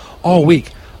thing all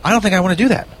week. I don't think I want to do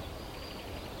that.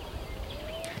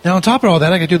 Now, on top of all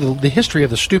that, I could do the history of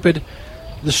the stupid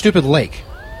lake.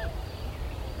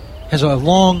 It has a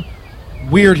long,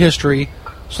 weird history,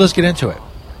 so let's get into it.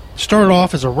 It started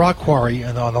off as a rock quarry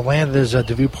on the land that is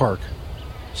Devou Park.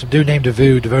 Some dude named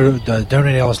Devou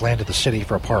donated all his land to the city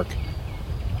for a park.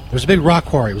 There was a big rock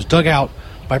quarry. It was dug out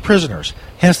by prisoners,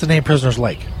 hence the name Prisoners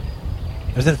Lake.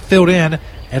 It was then filled in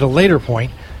at a later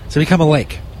point to become a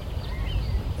lake.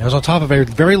 It was on top of a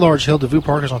very large hill. Devou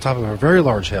Park is on top of a very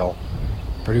large hill.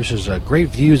 Produces great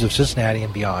views of Cincinnati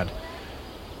and beyond.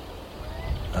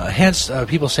 Hence,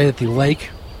 people say that the lake,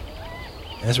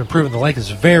 and it's been proven, the lake is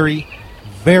very,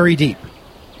 very deep.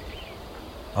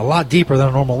 A lot deeper than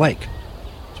a normal lake.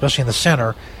 Especially in the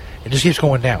center. It just keeps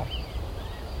going down.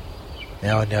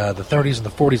 Now, in the 30s and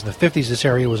the 40s and the 50s, this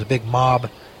area was a big mob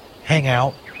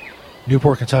hangout.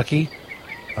 Newport, Kentucky,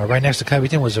 right next to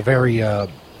Covington, was very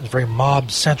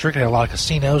mob-centric. It had a lot of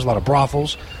casinos, a lot of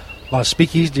brothels, a lot of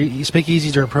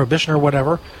speakeasies during Prohibition or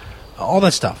whatever. All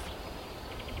that stuff.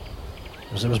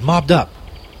 It was mobbed up,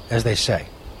 as they say.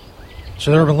 So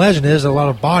the urban legend is that a lot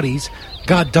of bodies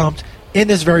got dumped in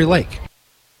this very lake.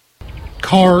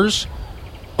 Cars,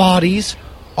 bodies,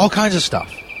 all kinds of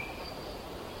stuff.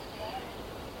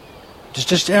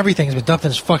 Just everything has been dumped in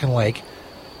this fucking lake.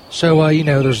 So,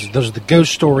 those are the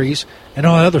ghost stories and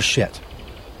all that other shit.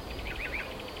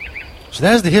 So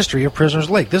that is the history of Prisoners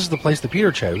Lake. This is the place that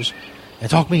Peter chose and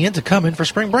talked me into coming for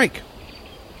spring break.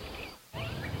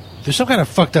 There's some kind of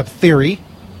fucked up theory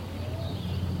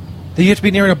that you have to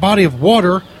be near a body of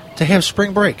water to have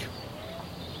spring break.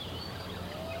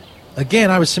 Again,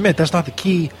 I would submit that's not the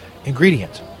key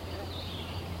ingredient.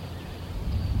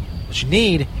 What you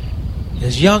need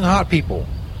is young, hot people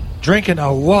drinking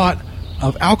a lot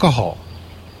of alcohol.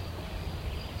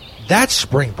 That's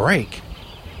spring break.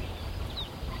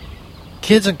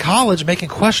 Kids in college making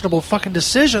questionable fucking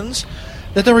decisions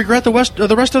that they'll regret the rest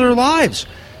of their lives.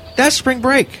 That's spring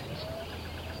break.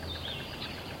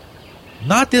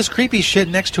 Not this creepy shit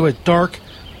next to a dark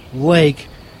lake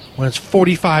when it's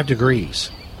 45 degrees.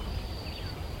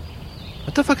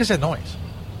 What the fuck is that noise?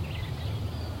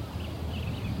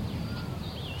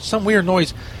 Some weird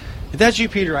noise. If that's you,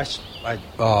 Peter,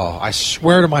 I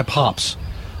swear to my pops.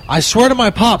 I swear to my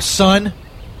pops, son.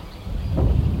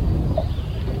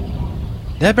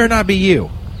 That better not be you.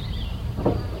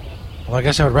 Well, I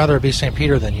guess I would rather it be St.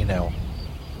 Peter than,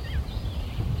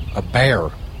 a bear.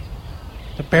 Are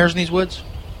there bears in these woods?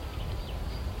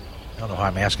 I don't know how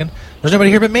I'm asking. There's nobody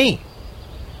here but me.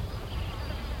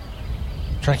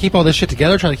 Trying to keep all this shit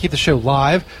together, trying to keep the show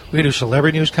live. We can do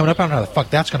celebrity news coming up. I don't know how the fuck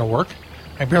that's going to work.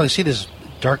 I can barely see this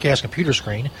dark-ass computer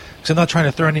screen because I'm not trying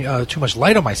to throw any too much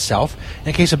light on myself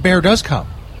in case a bear does come.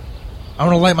 I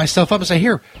want to light myself up and say,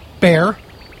 here, bear,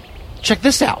 check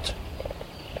this out.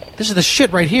 This is the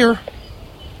shit right here.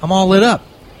 I'm all lit up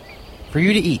for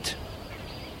you to eat.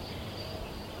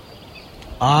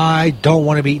 I don't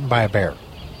want to be eaten by a bear.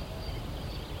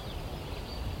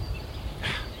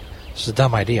 This is a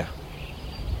dumb idea.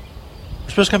 We're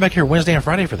supposed to come back here Wednesday and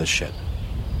Friday for this shit.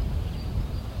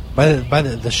 By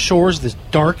the shores of this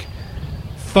dark,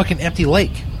 fucking empty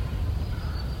lake.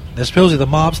 And supposedly the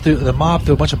mob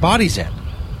threw a bunch of bodies in.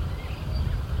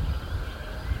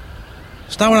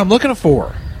 It's not what I'm looking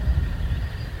for.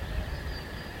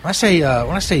 When I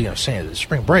say saying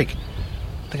spring break,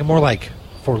 I'm thinking more like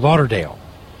Fort Lauderdale.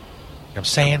 I'm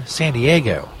saying San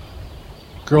Diego.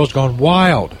 Girls gone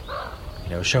wild.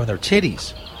 Showing their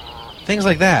titties. Things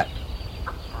like that.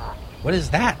 What is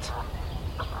that?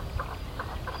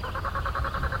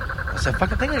 That's that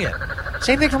fucking thing again.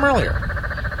 Same thing from earlier.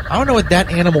 I don't know what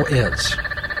that animal is.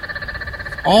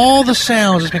 All the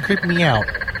sounds that's been creeping me out.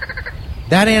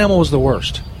 That animal was the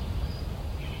worst.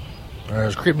 Or it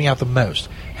was creeping me out the most.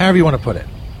 However you want to put it.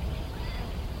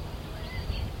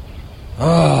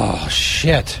 Oh,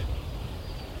 shit.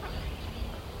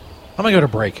 I'm going to go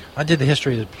to break. I did the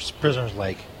history of the Prisoners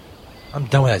Lake. I'm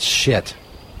done with that shit.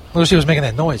 Let's see what's making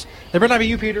that noise. It better not be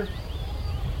you, Peter.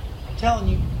 I'm telling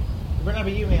you. It better not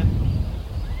be you, man.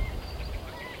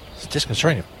 It's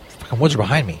disconcerting. The fucking woods are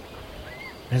behind me.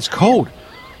 And it's cold.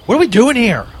 What are we doing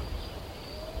here?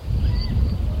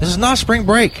 This is not spring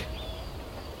break.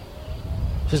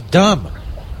 This is dumb.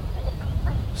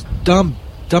 It's dumb,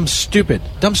 stupid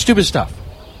stuff.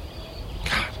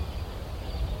 God.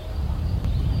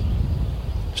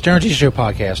 Stern Jesus Show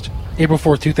podcast, April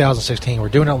 4th, 2016. We're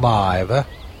doing it live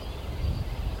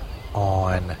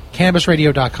on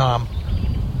CannabisRadio.com.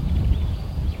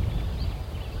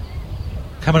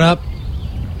 Coming up,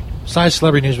 side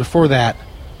celebrity news. Before that,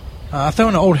 Throw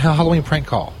in an old Halloween prank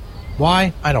call.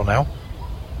 Why? I don't know.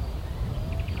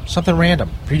 Something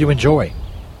random for you to enjoy.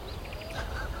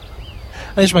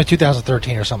 I think it's my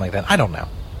 2013 or something like that. I don't know.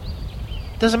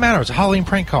 Doesn't matter. It's a Halloween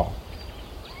prank call.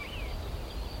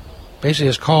 Basically,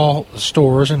 just call the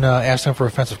stores and ask them for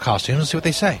offensive costumes and see what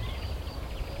they say.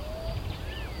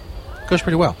 Goes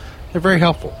pretty well. They're very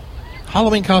helpful.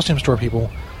 Halloween costume store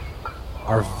people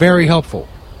are very helpful.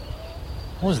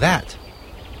 What was that?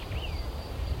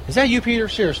 Is that you, Peter?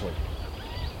 Seriously.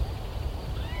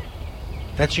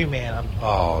 That's you, man.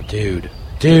 Oh, dude.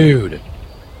 Dude.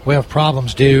 We have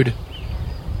problems, dude.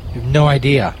 You have no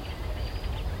idea.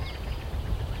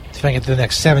 If I can get through the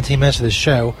next 17 minutes of this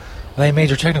show, without any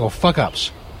major technical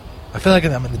fuck-ups. I feel like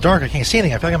I'm in the dark. I can't see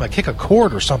anything. I feel like I'm going to kick a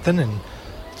cord or something and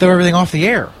throw everything off the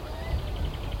air.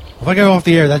 If I go off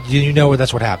the air, you know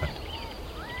that's what happened.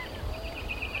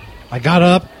 I got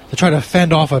up to try to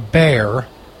fend off a bear,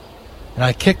 and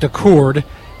I kicked a cord,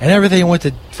 and everything went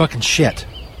to fucking shit.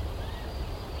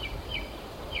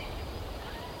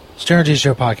 Stoner Jesus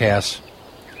Show podcast.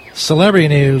 Celebrity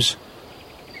news.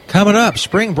 Coming up,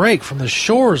 spring break from the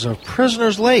shores of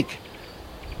Prisoners Lake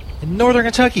in northern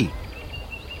Kentucky.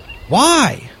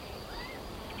 Why?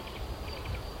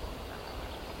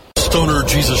 Stoner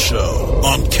Jesus Show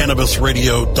on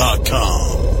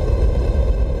CannabisRadio.com.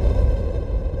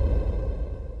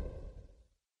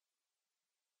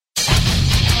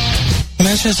 And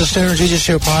this is the Stoner Jesus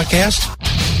Show podcast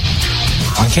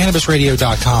on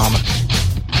CannabisRadio.com.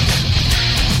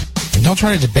 And don't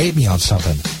try to debate me on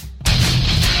something.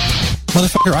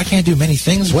 Motherfucker, I can't do many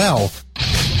things well,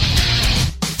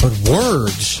 but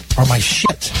words are my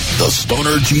shit. The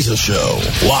Stoner Jesus Show,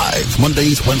 live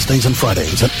Mondays, Wednesdays, and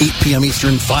Fridays at 8 p.m.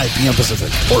 Eastern, 5 p.m. Pacific.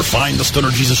 Or find the Stoner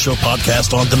Jesus Show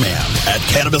podcast on demand at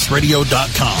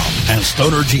CannabisRadio.com and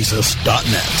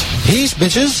StonerJesus.net. Peace,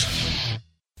 bitches.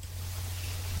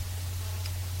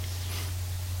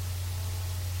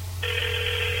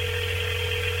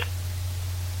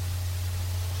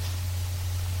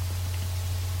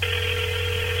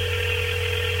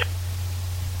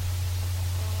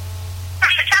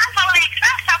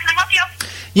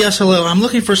 Yes, hello. I'm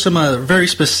looking for some very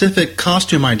specific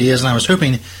costume ideas, and I was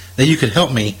hoping that you could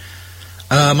help me.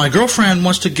 My girlfriend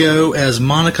wants to go as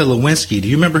Monica Lewinsky. Do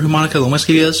you remember who Monica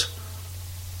Lewinsky is?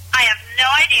 I have no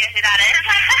idea who that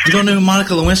is. You don't know who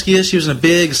Monica Lewinsky is? She was in a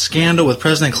big scandal with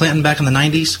President Clinton back in the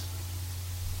 90s.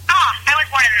 Oh, I was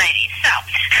born in the 90s,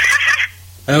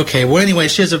 so. Okay, well, anyway,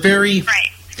 she has a very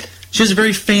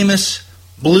famous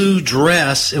blue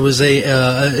dress. It was a,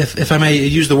 if I may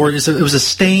use the word, it was a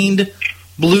stained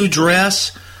blue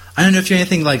dress. I don't know if you have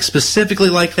anything like specifically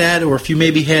like that, or if you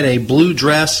maybe had a blue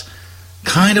dress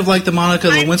kind of like the Monica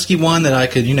Lewinsky one that I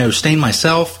could, stain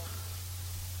myself.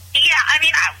 Yeah, I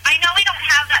mean, I know we don't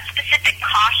have that specific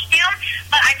costume,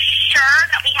 but I'm sure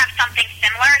that we have something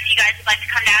similar if you guys would like to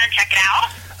come down and check it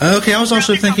out. Okay, I was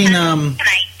also thinking,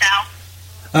 tonight, so.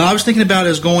 I was thinking about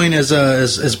going as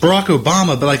Barack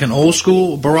Obama, but like an old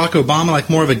school Barack Obama,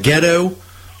 like more of a ghetto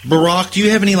Barack. Do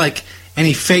you have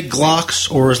any fake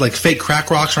Glocks or like fake crack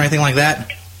rocks or anything like that? What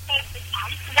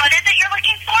is it you're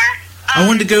looking for? I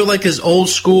wanted to go like as old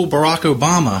school Barack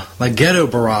Obama, like ghetto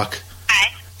Barack.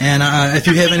 Okay. And if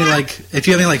you have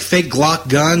any fake Glock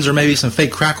guns or maybe some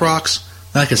fake crack rocks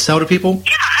that I could sell to people.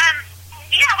 Yeah,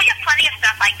 we have plenty of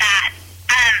stuff like that.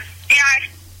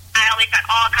 I always got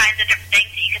all kinds of different things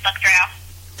that you could look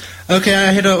through. Okay,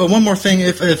 I had one more thing.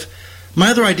 If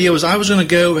my other idea was I was going to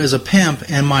go as a pimp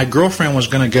and my girlfriend was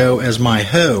going to go as my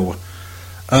hoe.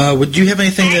 Would you have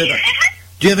anything that?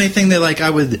 Do you have anything that like I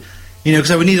would,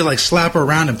 because I would need to like slap her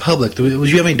around in public? Would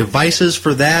you have any devices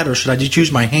for that, or should I just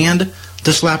use my hand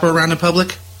to slap her around in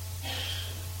public?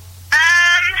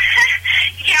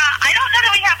 Yeah, I don't know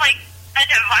that we have like a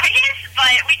device,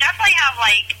 but we definitely have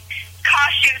like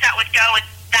costumes that would go with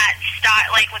that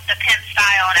style, like with the pimp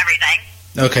style and everything.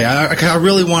 Okay, I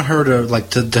really want her to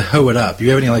to hoe it up. Do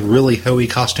you have any like really hoey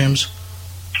costumes?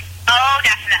 Oh,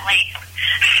 definitely.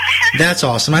 That's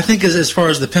awesome. I think as far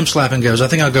as the pimp slapping goes, I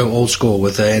think I'll go old school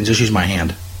with and just use my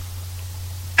hand.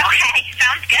 Okay,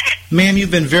 sounds good. Ma'am,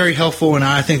 you've been very helpful, and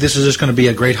I think this is just going to be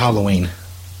a great Halloween.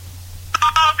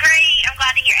 Oh, great. I'm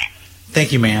glad to hear it.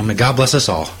 Thank you, ma'am, and God bless us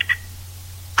all. All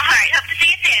right, hope to see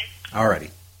you soon. All righty.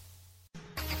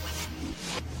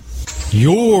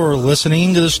 You're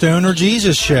listening to the Stoner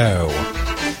Jesus Show.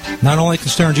 Not only can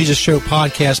Stoner Jesus Show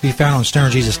podcasts be found on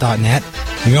StonerJesus.net,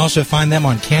 you can also find them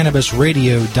on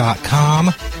CannabisRadio.com.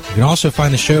 You can also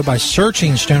find the show by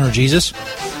searching Stoner Jesus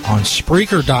on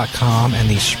Spreaker.com and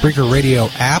the Spreaker Radio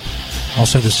app,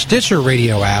 also the Stitcher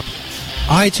Radio app,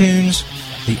 iTunes,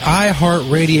 the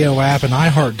iHeartRadio app, and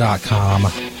iHeart.com.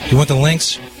 If you want the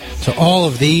links to all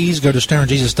of these, go to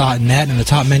stonerjesus.net. In the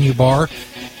top menu bar,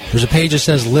 there's a page that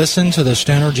says Listen to the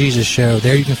Stoner Jesus Show.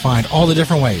 There you can find all the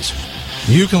different ways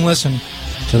you can listen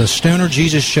to the Stoner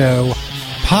Jesus Show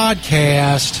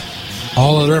podcast.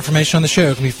 All other information on the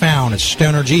show can be found at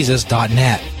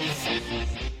stonerjesus.net.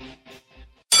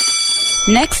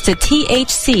 Next to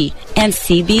THC and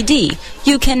CBD,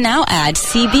 you can now add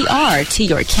CBR to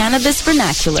your cannabis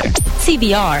vernacular.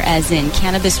 CBR as in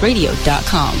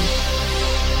CannabisRadio.com.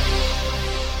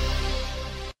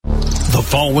 The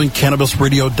following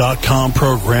CannabisRadio.com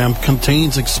program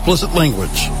contains explicit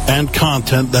language and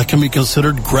content that can be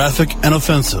considered graphic and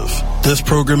offensive. This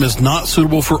program is not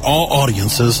suitable for all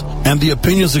audiences, and the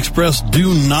opinions expressed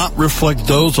do not reflect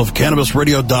those of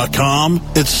CannabisRadio.com,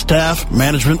 its staff,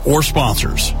 management, or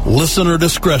sponsors. Listener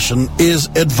discretion is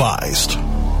advised.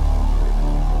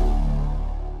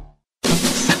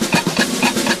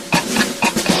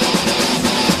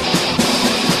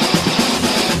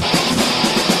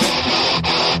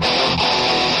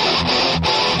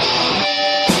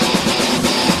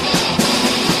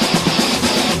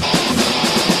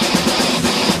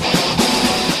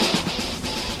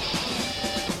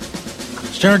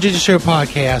 Stoner Jesus Show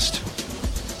podcast,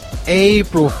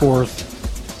 April 4th,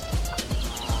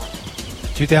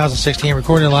 2016,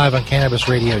 recording live on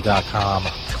CannabisRadio.com.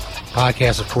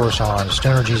 Podcast, of course, on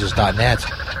stonerjesus.net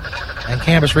and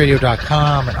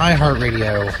CannabisRadio.com and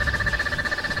iHeartRadio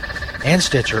and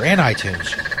Stitcher and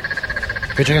iTunes.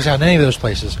 Go check us out in any of those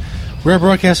places. We're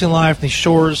broadcasting live from the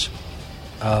shores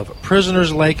of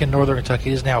Prisoners Lake in northern Kentucky.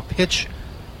 It is now pitch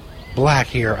black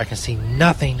here. I can see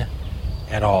nothing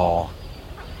at all.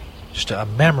 Just a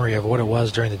memory of what it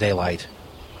was during the daylight.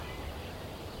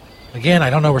 Again, I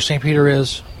don't know where St. Peter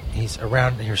is. He's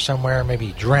around here somewhere. Maybe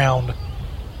he drowned.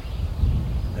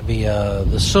 Maybe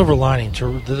the silver lining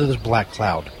to this black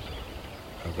cloud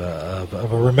of a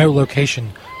remote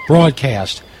location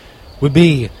broadcast would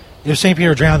be if St.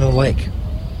 Peter drowned in the lake.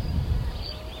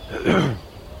 Like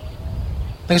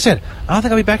I said, I don't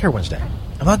think I'll be back here Wednesday.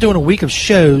 I'm not doing a week of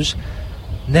shows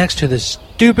next to this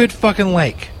stupid fucking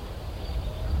lake.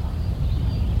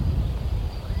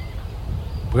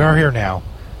 We are here now.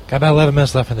 Got about 11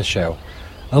 minutes left in the show.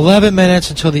 11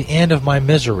 minutes until the end of my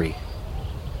misery.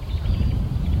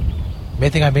 You may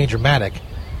think I'm being dramatic.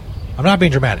 I'm not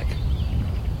being dramatic.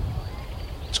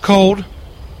 It's cold.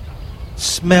 It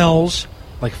smells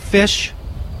like fish.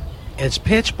 It's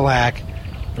pitch black.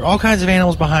 There are all kinds of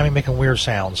animals behind me making weird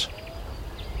sounds.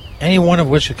 Any one of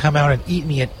which could come out and eat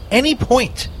me at any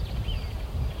point.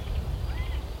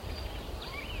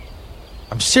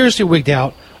 I'm seriously wigged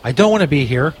out. I don't want to be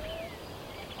here.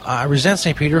 I resent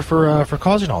St. Peter for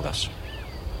causing all this.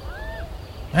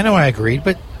 I know I agreed,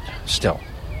 but still.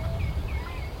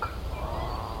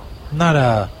 I'm not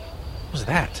what was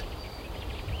that?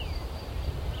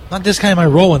 I'm not discounting my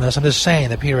role in this. I'm just saying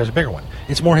that Peter has a bigger one.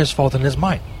 It's more his fault than it is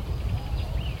mine.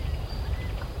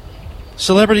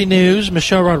 Celebrity news.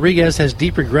 Michelle Rodriguez has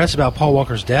deep regrets about Paul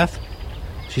Walker's death.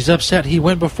 She's upset he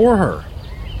went before her.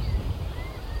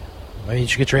 Maybe you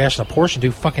should get your ass in a Porsche and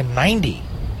do fucking 90.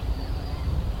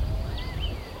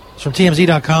 It's from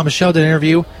TMZ.com. Michelle did an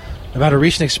interview about a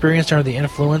recent experience under the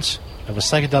influence of a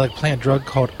psychedelic plant drug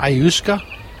called ayahuasca.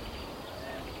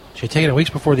 She had taken it weeks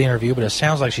before the interview, but it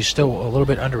sounds like she's still a little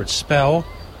bit under its spell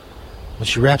when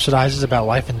she rhapsodizes about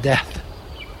life and death.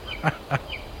 I'll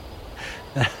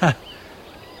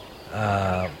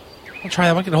try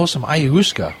that. I'm going to get a hold of some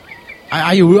ayahuasca.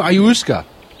 Ayahuasca.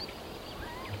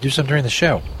 Do some during the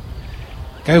show.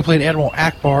 Guy who played Admiral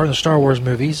Akbar in the Star Wars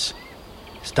movies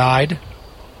has died.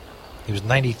 He was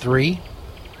 93.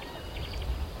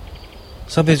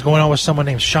 Something's going on with someone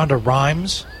named Shonda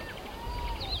Rhimes.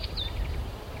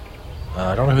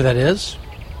 I don't know who that is.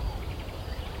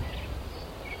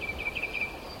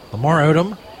 Lamar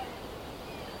Odom.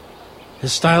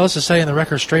 His stylist is setting the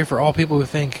record straight for all people who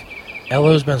think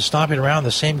Elo's been stomping around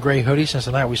the same gray hoodie since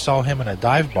the night we saw him in a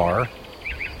dive bar.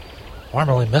 Well, I'm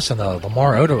really missing the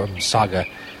Lamar Odom saga.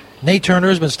 Nate Turner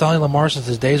has been styling Lamar since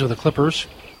his days with the Clippers.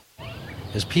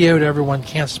 His PO to everyone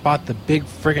can't spot the big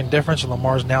friggin' difference in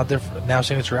Lamar's now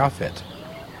signature outfit.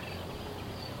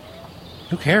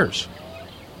 Who cares?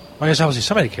 Well, I guess obviously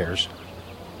somebody cares.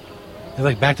 They're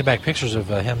like back-to-back pictures of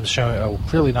him showing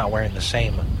clearly not wearing the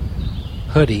same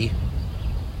hoodie.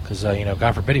 Because,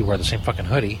 God forbid he wear the same fucking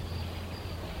hoodie.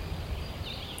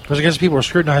 Because I guess people are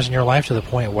scrutinizing your life to the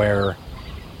point where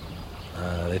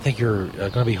they think you're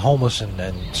going to be homeless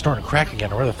and snorting crack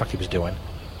again, or whatever the fuck he was doing.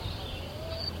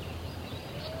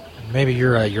 And maybe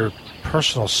your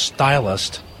personal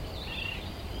stylist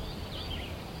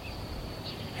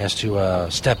has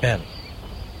to step in.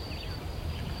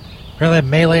 Apparently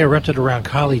a melee erupted around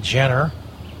Kylie Jenner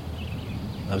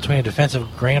between a defensive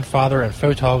grandfather and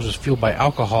photogs was fueled by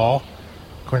alcohol,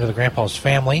 according to the grandpa's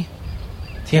family.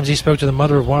 TMZ spoke to the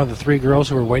mother of one of the 3 girls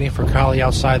who were waiting for Kylie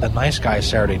outside the Nice Guys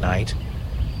Saturday night.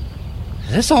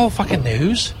 Is this all fucking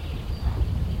news?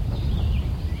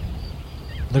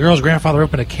 The girl's grandfather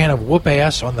opened a can of whoop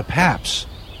ass on the Paps.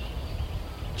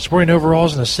 Sporting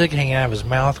overalls and a cig hanging out of his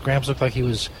mouth, Gramps looked like he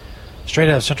was straight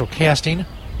out of Central Casting.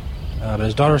 But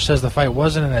his daughter says the fight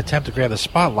wasn't an attempt to grab the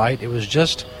spotlight. It was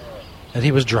just that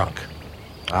he was drunk.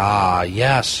 Ah,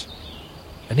 yes.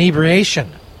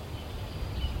 Inebriation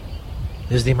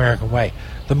is the American way.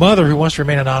 The mother, who wants to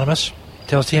remain anonymous,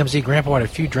 tells TMZ Grandpa had a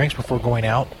few drinks before going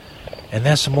out and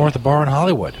then some more at the bar in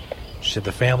Hollywood. She said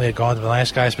the family had gone to the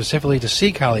Nice Guy specifically to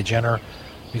see Kylie Jenner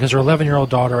because her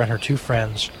 11-year-old daughter and her 2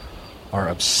 friends are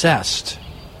obsessed.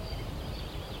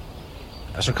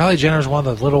 So Kylie Jenner is one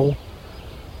of the little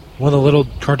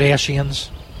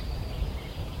Kardashians.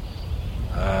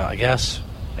 I guess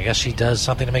she does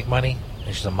something to make money.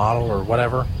 And she's a model or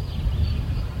whatever.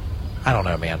 I don't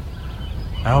know, man.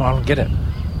 I don't get it.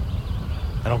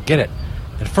 I don't get it.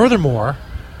 And furthermore,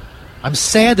 I'm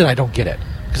sad that I don't get it.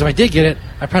 Because if I did get it,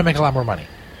 I'd probably make a lot more money.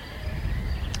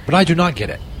 But I do not get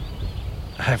it.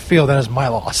 I feel that is my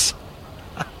loss.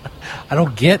 I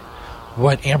don't get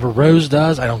what Amber Rose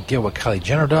does. I don't get what Kylie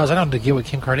Jenner does. I don't get what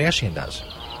Kim Kardashian does.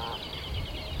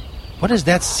 What is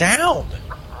that sound?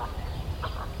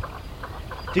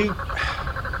 Dude.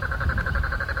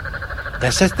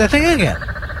 That's that thing again.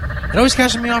 It always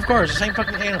catches me off guard. It's the same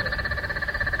fucking animal.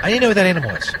 I didn't know what that animal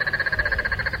is.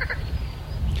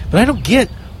 But I don't get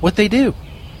what they do.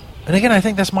 And again, I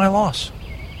think that's my loss.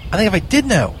 I think if I did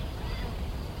know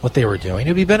what they were doing, it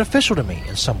would be beneficial to me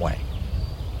in some way.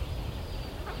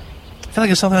 I feel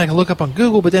like it's something I can look up on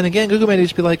Google, but then again, Google may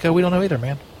just be like, we don't know either,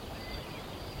 man.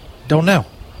 Don't know.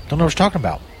 Don't know what you're talking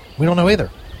about. We don't know either.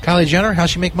 Kylie Jenner, how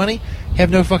she make money? Have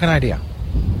no fucking idea.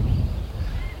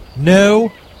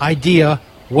 No idea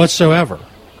whatsoever.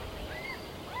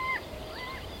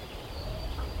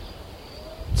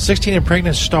 16 and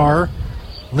pregnant star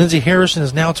Lindsay Harrison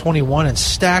is now 21 and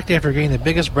stacked after getting the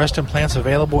biggest breast implants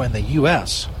available in the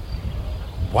U.S.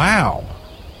 Wow.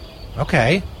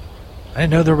 Okay. I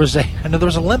didn't know there was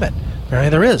a limit. Apparently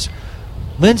there is.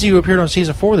 Lindsay, who appeared on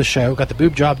season 4 of the show, got the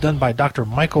boob job done by Dr.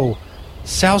 Michael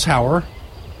Salzhauer,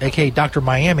 a.k.a. Dr.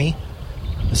 Miami,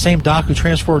 the same doc who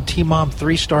transformed T-Mom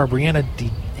 3-star Brianna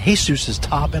De Jesus'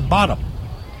 top and bottom.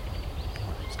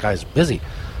 This guy's busy.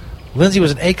 Lindsay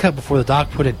was an A-cup before the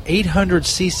doc put in 800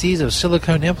 cc's of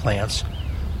silicone implants,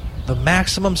 the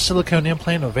maximum silicone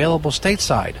implant available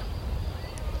stateside.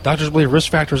 Doctors believe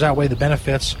risk factors outweigh the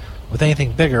benefits with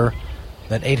anything bigger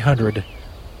than 800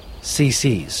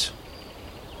 cc's.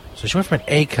 So she went from an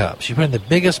A-cup. She put in the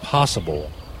biggest possible.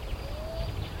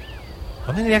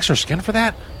 Don't they need extra skin for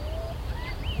that?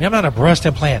 I mean, I'm not a breast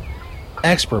implant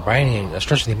expert by any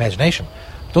stretch of the imagination.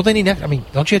 Don't they need?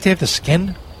 Don't you have to have the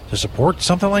skin to support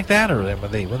something like that, or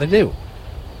what they do?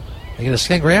 They get a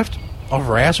skin graft off of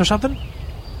her ass or something?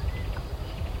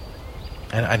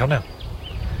 And I don't know.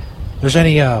 If there's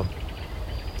any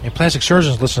plastic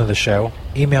surgeons listening to the show,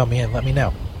 email me and let me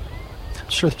know. I'm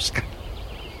sure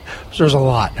there's a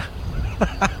lot.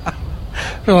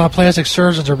 There's a lot of plastic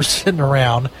surgeons are sitting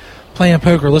around playing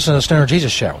poker, listening to the Stoner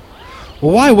Jesus show.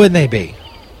 Well, why wouldn't they be?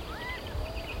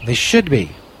 They should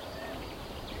be.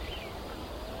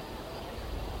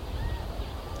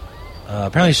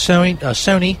 Apparently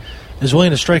Sony is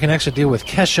willing to strike an exit deal with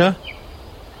Kesha.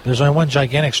 There's only one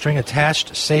gigantic string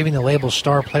attached, saving the label's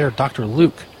star player, Dr.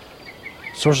 Luke.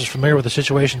 Sources familiar with the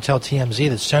situation tell TMZ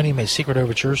that Sony made secret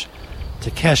overtures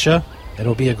to Kesha that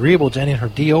will be agreeable to ending her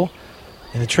deal,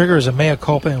 and the trigger is a mea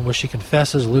culpa in which she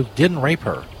confesses Luke didn't rape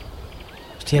her.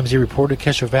 As TMZ reported,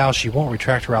 Kesha vows she won't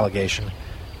retract her allegation.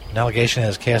 An allegation that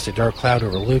has cast a dark cloud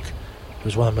over Luke, who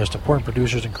is one of the most important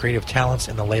producers and creative talents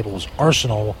in the label's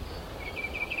arsenal.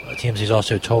 TMZ is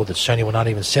also told that Sony will not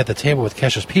even sit at the table with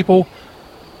Kesha's people.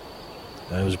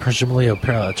 It was presumably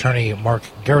attorney Mark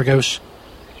Garagos,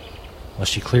 unless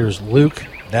she clears Luke.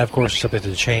 That, of course, is subject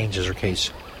to change as her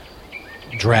case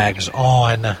drags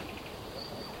on.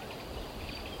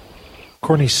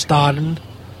 Courtney Stodden,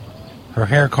 her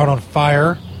hair caught on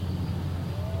fire.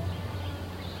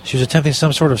 She was attempting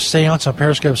some sort of seance on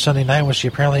Periscope Sunday night when she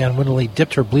apparently unwittingly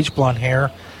dipped her bleach blonde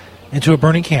hair into a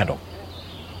burning candle.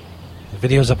 The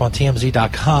video's up on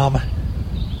TMZ.com.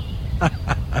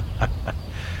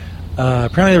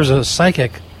 Apparently there was a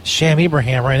psychic, Sham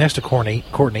Ibrahim, right next to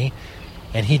Courtney,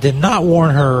 and he did not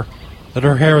warn her that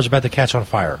her hair was about to catch on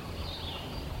fire.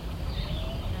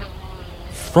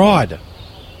 Fraud.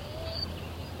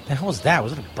 The hell was that?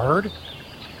 Was it a bird?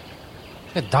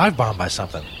 Got dive bombed by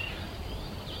something.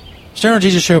 Stoner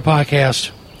Jesus Show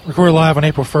podcast, recorded live on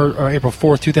April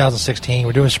 4th, 2016.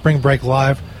 We're doing Spring Break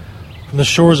live from the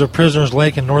shores of Prisoners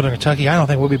Lake in northern Kentucky. I don't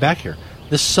think we'll be back here.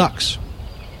 This sucks.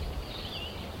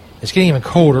 It's getting even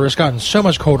colder. It's gotten so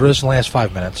much colder this in the last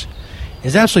 5 minutes.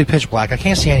 It's absolutely pitch black. I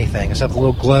can't see anything except the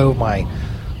little glow of my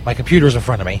computer's in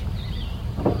front of me.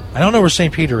 I don't know where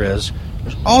St. Peter is.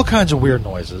 There's all kinds of weird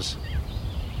noises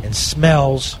and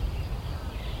smells.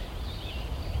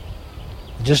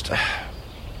 Just, and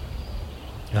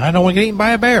I don't want to get eaten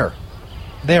by a bear.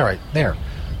 There, right there.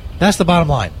 That's the bottom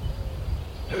line.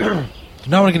 Do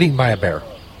not want to get eaten by a bear.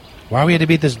 Why we had to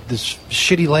be at this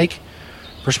shitty lake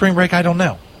for spring break, I don't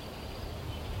know.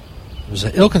 It was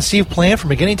an ill-conceived plan from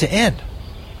beginning to end.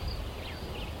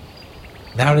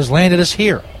 Now it has landed us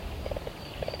here.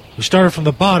 We started from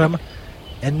the bottom,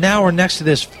 and now we're next to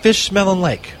this fish-smelling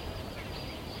lake.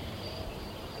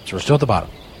 So we're still at the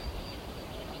bottom.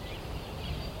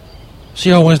 See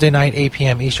you all Wednesday night, 8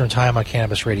 p.m. Eastern Time on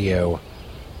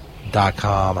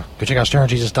CannabisRadio.com. Go check out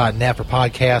StonerJesus.net for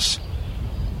podcasts.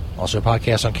 Also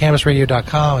podcasts on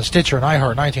CannabisRadio.com and Stitcher and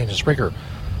iHeart and iTunes and Spreaker.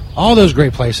 All those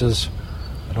great places.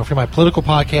 And don't forget my political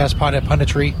podcast, Pothead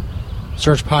Punditry.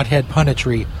 Search Pothead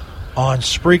Punditry on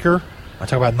Spreaker. I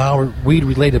talk about non-weed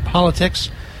related politics.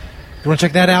 If you want to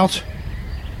check that out,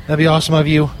 that'd be awesome of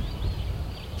you.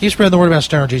 Keep spreading the word about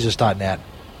StonerJesus.net.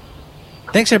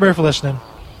 Thanks everybody for listening.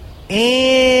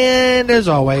 And as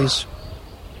always,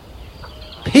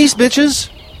 peace,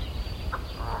 bitches.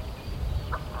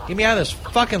 Get me out of this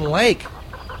fucking lake.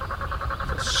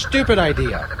 Stupid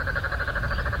idea.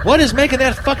 What is making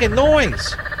that fucking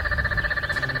noise?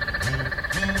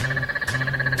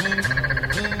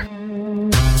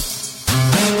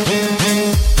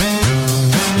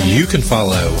 You can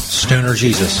follow Stoner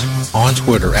Jesus on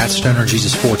Twitter at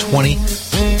StonerJesus420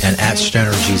 and at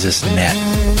StonerJesusNet.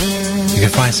 You can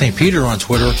find St. Peter on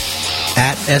Twitter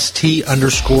at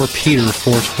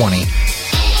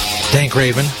 @ST_Peter420. Dank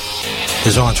Raven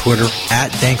is on Twitter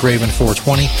at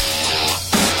DankRaven420.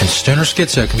 And Stoner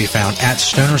Schizo can be found at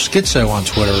Stoner Schizo on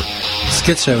Twitter.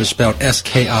 Schizo is spelled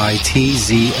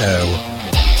SKITZO.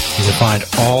 You can find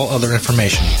all other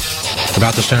information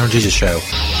about the Stoner Jesus Show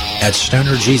at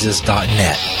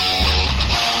StonerJesus.net.